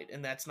died,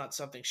 and that's not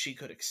something she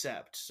could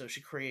accept. So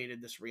she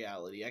created this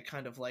reality. I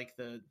kind of like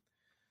the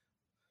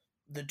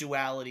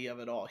duality of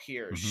it all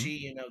here.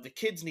 Mm-hmm. The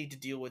kids need to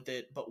deal with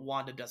it, but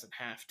Wanda doesn't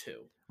have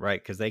to.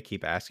 Right, because they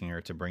keep asking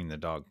her to bring the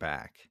dog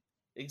back.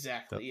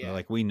 Exactly, They're yeah.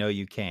 like, we know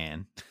you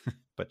can,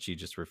 but she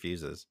just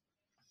refuses.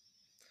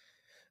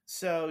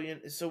 So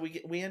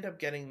we end up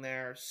getting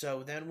there.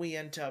 So then we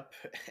end up,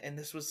 and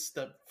this was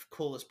the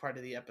coolest part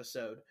of the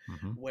episode,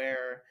 Mm-hmm.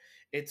 where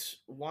it's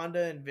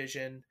Wanda and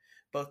Vision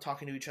both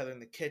talking to each other in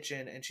the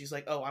kitchen, and she's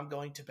like, "Oh, I'm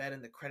going to bed,"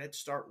 and the credits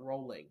start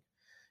rolling,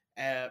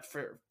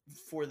 for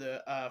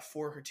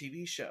her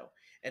TV show,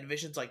 And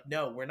Vision's like,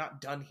 no, we're not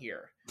done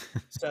here.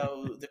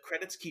 So the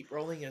credits keep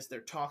rolling as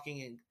they're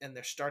talking, and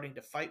they're starting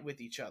to fight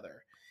with each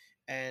other.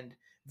 And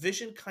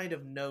Vision kind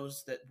of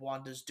knows that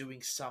Wanda's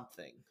doing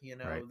something.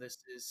 Right. This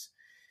is,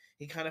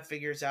 he kind of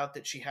figures out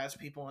that she has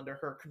people under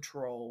her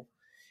control,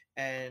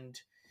 and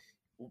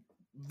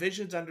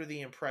Vision's under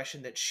the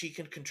impression that she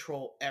can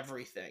control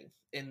everything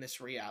in this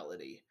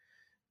reality.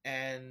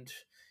 And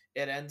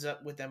it ends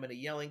up with them in a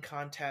yelling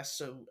contest.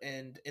 So,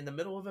 and in the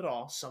middle of it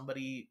all,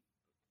 somebody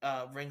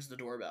rings the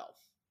doorbell.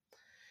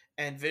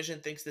 And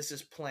Vision thinks this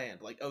is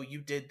planned. Like, oh,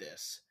 you did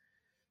this.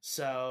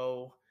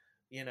 So,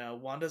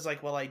 Wanda's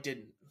like, well, I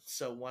didn't.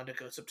 So Wanda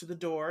goes up to the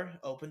door,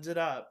 opens it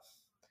up,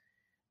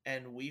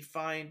 and we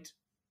find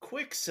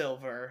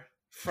Quicksilver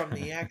from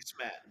the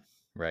X-Men.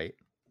 Right.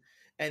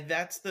 And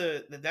that's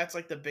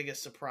like the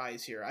biggest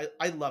surprise here.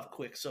 I love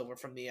Quicksilver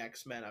from the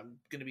X-Men. I'm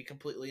gonna be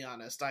completely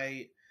honest.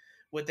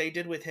 What they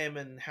did with him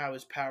and how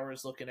his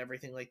powers look and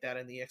everything like that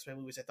in the X-Men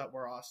movies, I thought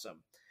were awesome.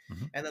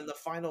 Mm-hmm. And then the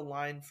final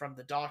line from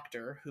the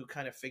Doctor, who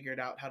kind of figured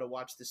out how to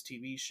watch this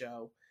TV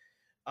show,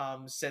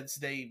 says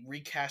they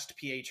recast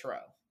Pietro.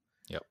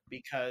 Yep.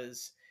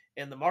 Because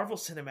in the Marvel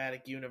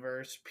Cinematic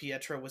Universe,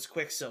 Pietro was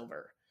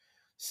Quicksilver.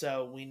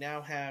 So we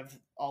now have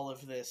all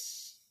of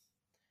this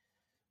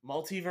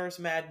multiverse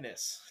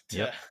madness to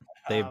Yep.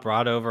 They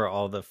brought over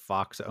all the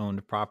Fox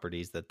owned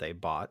properties that they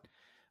bought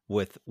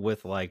with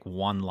like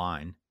one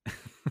line.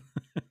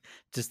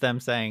 Just them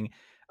saying,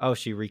 "Oh,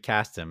 she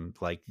recast him,"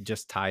 like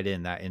just tied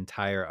in that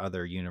entire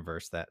other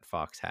universe that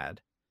Fox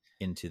had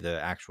into the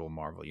actual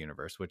Marvel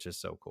universe, which is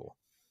so cool.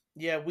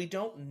 Yeah, we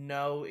don't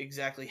know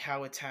exactly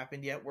how it's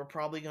happened yet. We're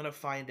probably going to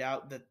find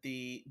out that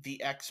the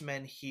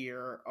X-Men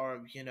here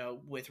are,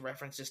 with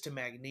references to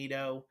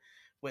Magneto,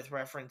 with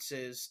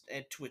references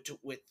and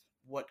with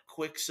what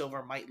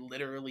Quicksilver might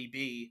literally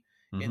be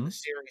in Mm-hmm. the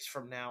series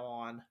from now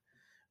on.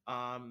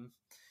 Um,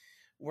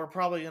 we're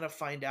probably going to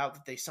find out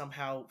that they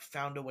somehow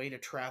found a way to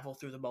travel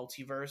through the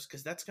multiverse,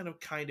 because that's going to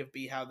kind of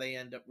be how they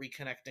end up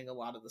reconnecting a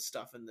lot of the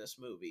stuff in this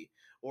movie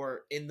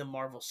or in the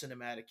Marvel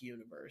Cinematic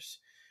Universe,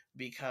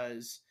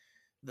 because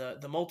the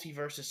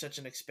multiverse is such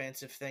an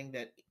expansive thing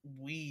that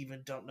we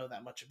even don't know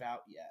that much about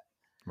yet.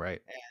 Right.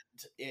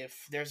 And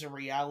if there's a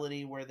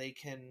reality where they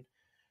can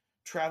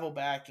travel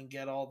back and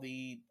get all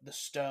the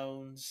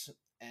stones,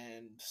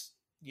 and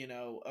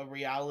a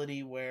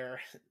reality where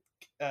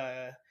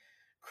uh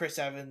Chris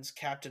Evans,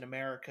 Captain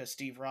America,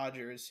 Steve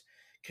Rogers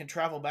can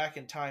travel back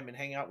in time and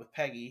hang out with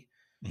Peggy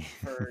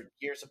for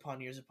years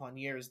upon years upon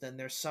years, then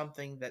there's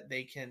something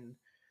they can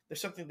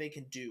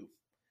do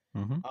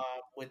Mm-hmm.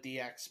 with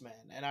the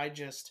X-Men. And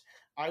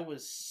I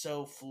was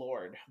so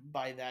floored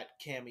by that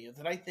cameo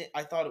that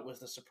I thought it was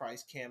the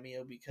surprise cameo,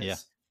 Yeah.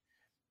 because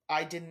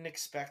I didn't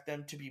expect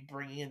them to be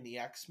bringing in the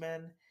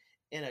X-Men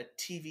in a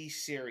TV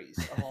series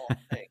of all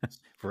things.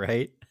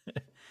 Right.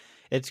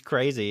 It's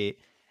crazy.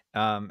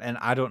 And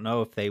I don't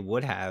know if they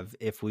would have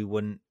if we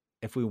weren't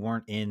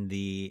in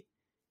the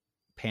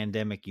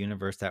pandemic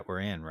universe that we're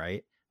in,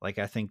 right? Like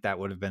I think that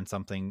would have been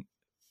something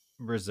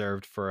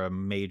reserved for a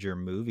major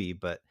movie,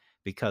 but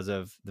because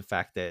of the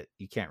fact that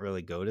you can't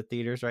really go to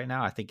theaters right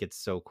now, I think it's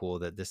so cool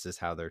that this is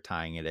how they're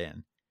tying it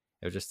in.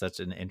 It was just such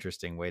an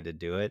interesting way to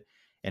do it,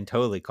 and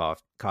totally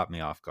caught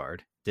me off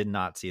guard. Did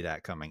not see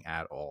that coming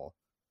at all.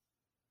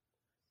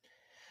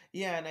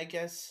 Yeah, and I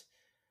guess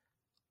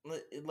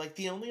like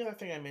the only other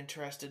thing I'm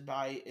interested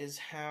by is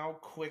how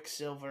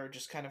Quicksilver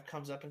just kind of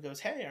comes up and goes,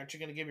 "Hey, aren't you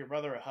going to give your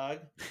brother a hug?"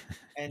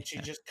 And she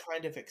Yeah. just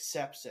kind of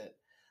accepts it.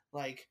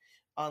 Like,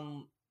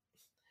 um,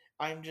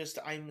 I'm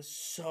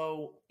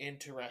so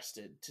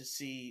interested to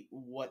see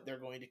what they're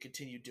going to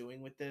continue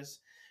doing with this,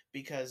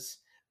 because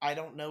I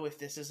don't know if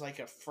this is like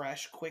a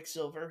fresh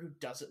Quicksilver who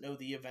doesn't know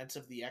the events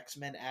of the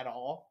X-Men at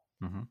all,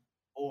 Mm-hmm.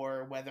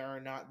 or whether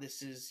or not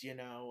this is,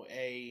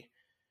 a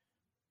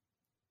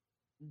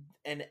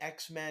an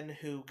X-Men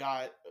who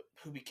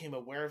became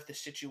aware of the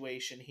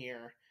situation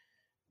here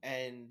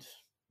and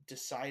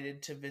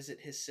decided to visit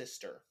his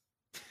sister.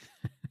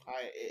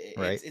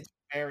 Right. It's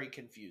very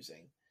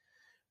confusing.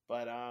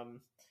 But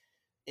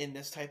in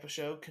this type of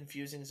show,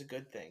 confusing is a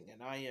good thing,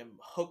 and I am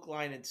hook,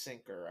 line, and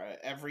sinker.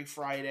 Every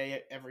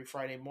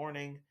Friday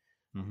morning,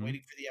 I'm Mm-hmm.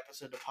 waiting for the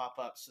episode to pop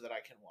up so that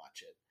I can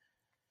watch it.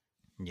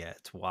 Yeah,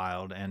 it's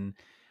wild. And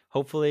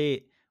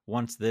hopefully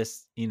once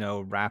this,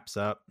 wraps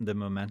up, the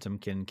momentum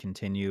can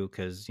continue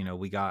because,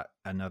 we got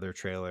another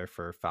trailer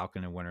for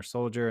Falcon and Winter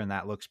Soldier and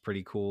that looks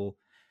pretty cool.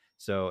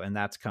 So, and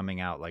that's coming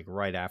out like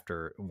right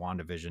after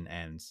WandaVision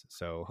ends.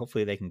 So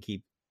hopefully they can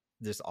keep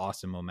this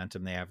awesome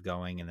momentum they have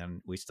going. And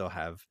then we still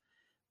have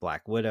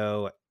Black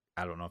Widow.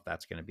 I don't know if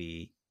that's going to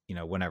be,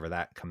 whenever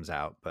that comes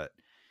out, but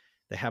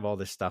they have all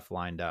this stuff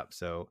lined up.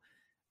 So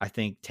I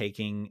think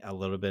taking a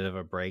little bit of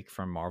a break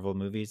from Marvel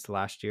movies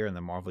last year in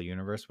the Marvel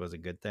universe was a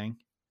good thing.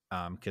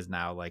 Because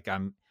now like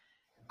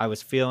I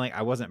was feeling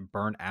I wasn't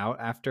burnt out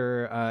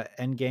after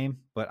Endgame,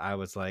 but I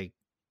was like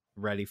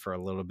ready for a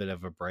little bit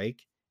of a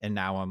break. And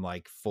now I'm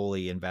like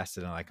fully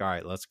invested in like, all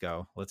right, let's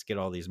go. Let's get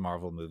all these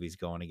Marvel movies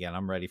going again.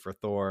 I'm ready for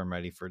Thor. I'm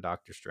ready for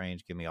Doctor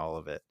Strange. Give me all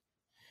of it.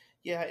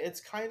 Yeah, it's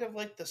kind of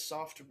like the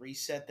soft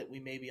reset that we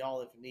maybe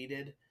all have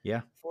needed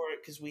Yeah. for it,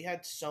 because we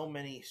had so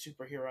many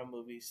superhero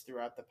movies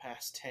throughout the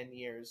past 10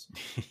 years,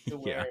 to Yeah.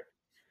 where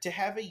to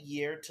have a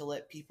year to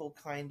let people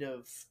kind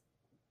of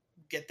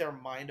get their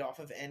mind off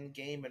of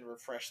Endgame and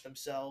refresh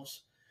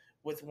themselves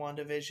with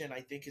WandaVision,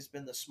 I think has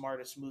been the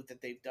smartest move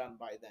that they've done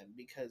by then.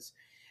 Because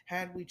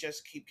had we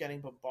just keep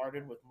getting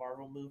bombarded with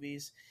Marvel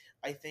movies,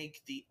 I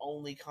think the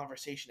only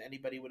conversation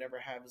anybody would ever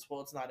have is,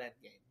 well, it's not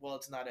Endgame. Well,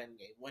 it's not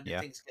Endgame. When did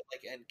Yeah. things get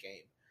like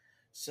Endgame?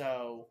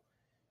 So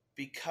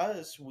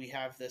because we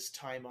have this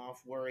time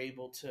off, we're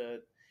able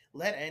to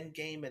let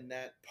Endgame and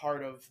that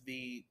part of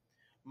the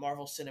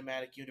Marvel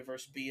Cinematic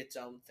Universe be its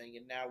own thing,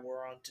 and now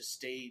we're on to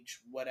stage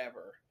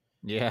whatever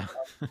Yeah.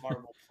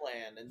 Marvel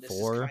plan, and this is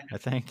 4, kind I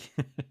of, think.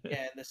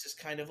 yeah, and this is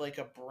kind of like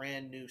a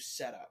brand new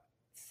setup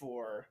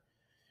for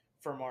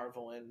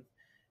Marvel, and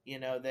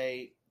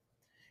they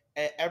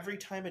every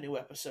time a new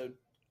episode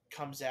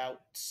comes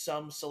out,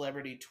 some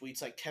celebrity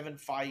tweets like Kevin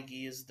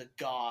Feige is the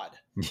god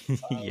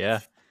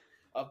Yeah.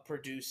 of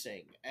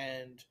producing,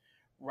 and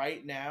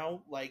right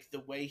now, like the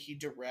way he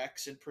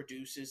directs and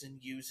produces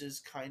and uses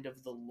kind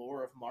of the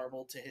lore of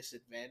Marvel to his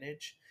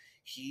advantage,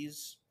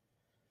 he's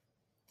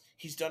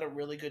he's done a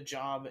really good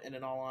job. And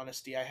in all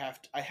honesty, I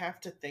have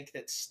to think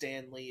that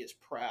Stan Lee is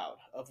proud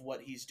of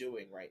what he's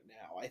doing right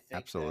now. I think that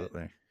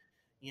Absolutely.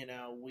 you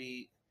know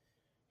we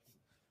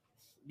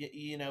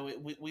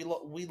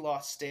we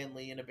lost Stan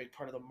Lee in a big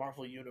part of the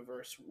Marvel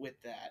universe with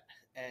that,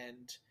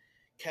 and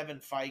Kevin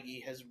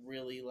Feige has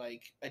really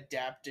like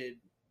adapted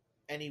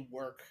any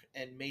work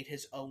and made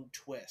his own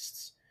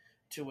twists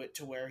to it,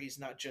 to where he's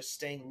not just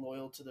staying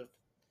loyal to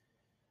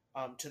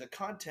the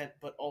content,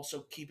 but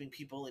also keeping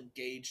people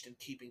engaged and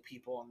keeping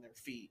people on their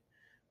feet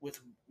with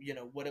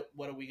what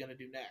are we going to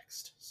do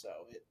next. So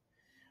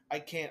I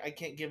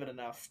can't give it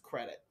enough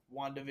credit.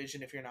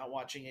 WandaVision, if you're not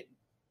watching it,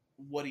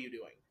 what are you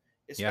doing?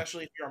 Yeah.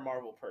 Especially if you're a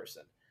Marvel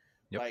person.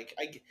 Yep. Like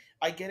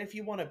I get if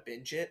you want to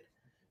binge it,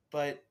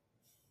 but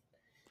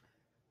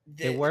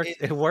It works it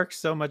it works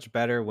so much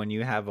better when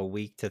you have a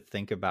week to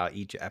think about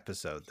each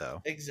episode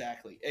though.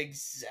 exactly.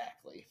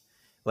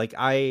 Like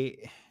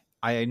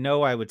I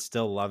know I would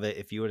still love it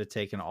if you would have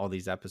taken all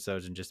these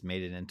episodes and just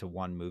made it into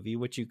one movie,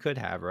 which you could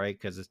have, right?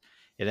 Because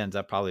it ends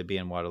up probably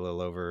being what, a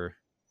little over,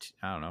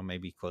 I don't know,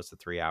 maybe close to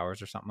 3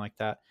 hours or something like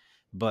that.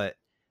 But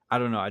I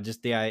don't know. I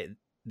just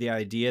the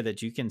idea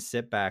that you can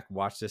sit back,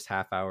 watch this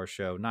half-hour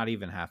show, not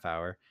even half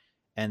hour,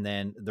 and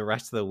then the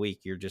rest of the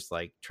week you're just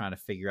like trying to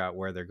figure out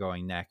where they're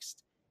going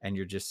next, and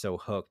you're just so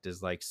hooked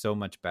is like so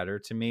much better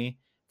to me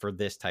for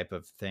this type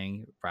of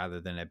thing rather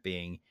than it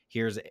being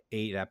here's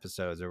 8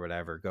 episodes or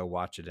whatever, go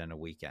watch it in a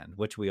weekend,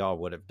 which we all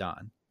would have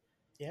done.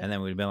 Yeah. And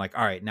then we'd been like,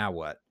 all right, now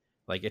what?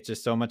 Like, it's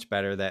just so much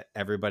better that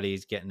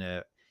everybody's getting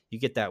you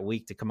get that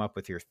week to come up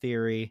with your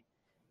theory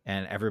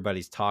and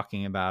everybody's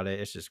talking about it.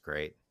 It's just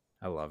great.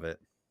 I love it.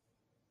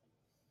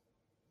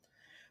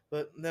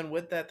 But then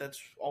with that,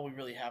 that's all we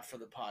really have for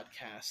the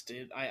podcast.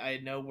 I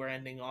know we're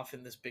ending off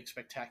in this big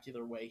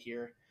spectacular way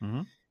here,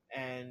 Mm-hmm.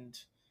 and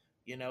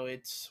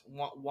it's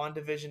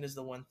WandaVision is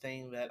the one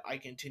thing that I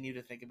continue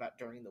to think about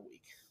during the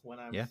week when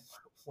I'm Yeah.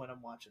 when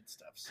I'm watching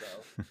stuff. So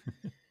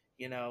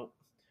you know,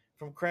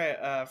 from Craig,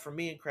 from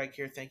me and Craig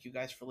here, thank you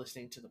guys for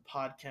listening to the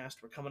podcast.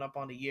 We're coming up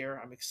on a year.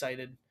 I'm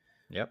excited.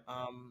 Yep.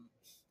 Um,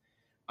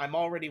 I'm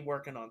already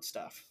working on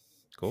stuff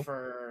Cool.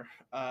 for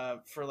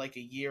like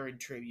a year in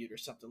tribute or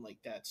something like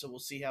that. So we'll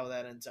see how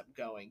that ends up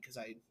going, because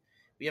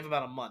we have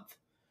about a month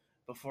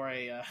before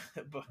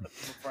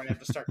before I have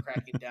to start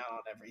cracking down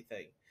on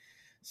everything.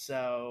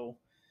 So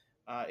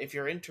if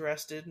you're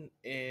interested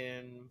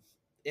in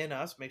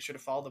us, make sure to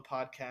follow the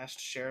podcast,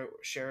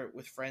 share it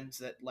with friends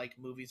that like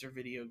movies or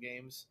video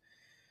games.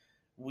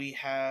 We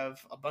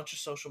have a bunch of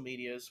social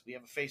medias. We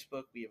have a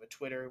Facebook, we have a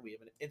Twitter, we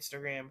have an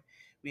Instagram,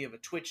 we have a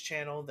Twitch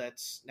channel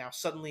that's now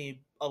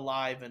suddenly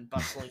alive and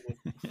bustling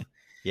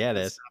Yeah, it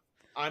with is. stuff.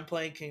 I'm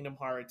playing Kingdom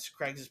Hearts.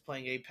 Craig's is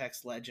playing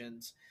Apex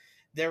Legends.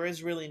 There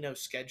is really no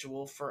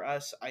schedule for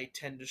us. I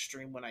tend to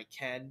stream when I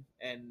can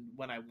and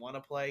when I want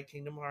to play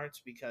Kingdom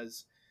Hearts,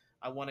 because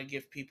I want to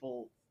give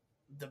people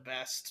the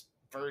best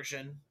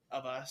version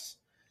of us.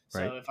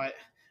 Right. So if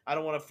I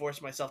don't want to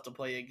force myself to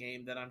play a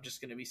game that I'm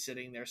just going to be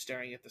sitting there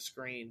staring at the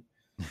screen,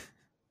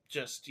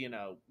 just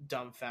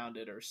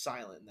dumbfounded or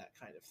silent, that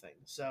kind of thing.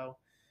 So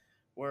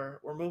we're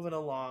moving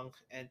along,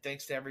 and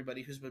thanks to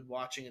everybody who's been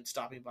watching and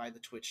stopping by the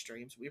Twitch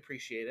streams. We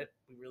appreciate it.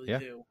 We really Yeah.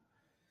 do.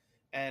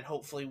 And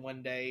hopefully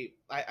one day,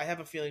 I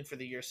have a feeling for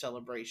the year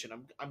celebration,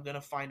 I'm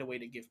gonna find a way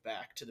to give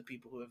back to the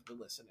people who have been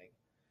listening.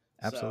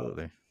 So,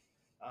 Absolutely.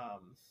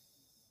 um,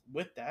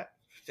 with that,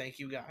 thank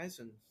you guys.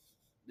 And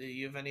do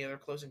you have any other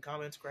closing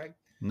comments, Greg?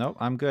 Nope,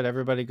 I'm good.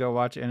 Everybody go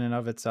watch In and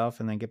of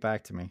Itself and then get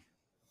back to me.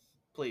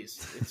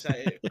 Please,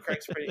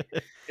 Craig's pretty.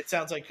 It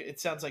sounds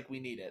like we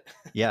need it.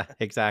 Yeah,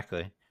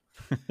 exactly.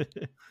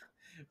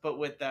 But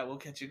with that, we'll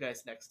catch you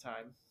guys next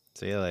time.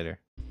 See you later.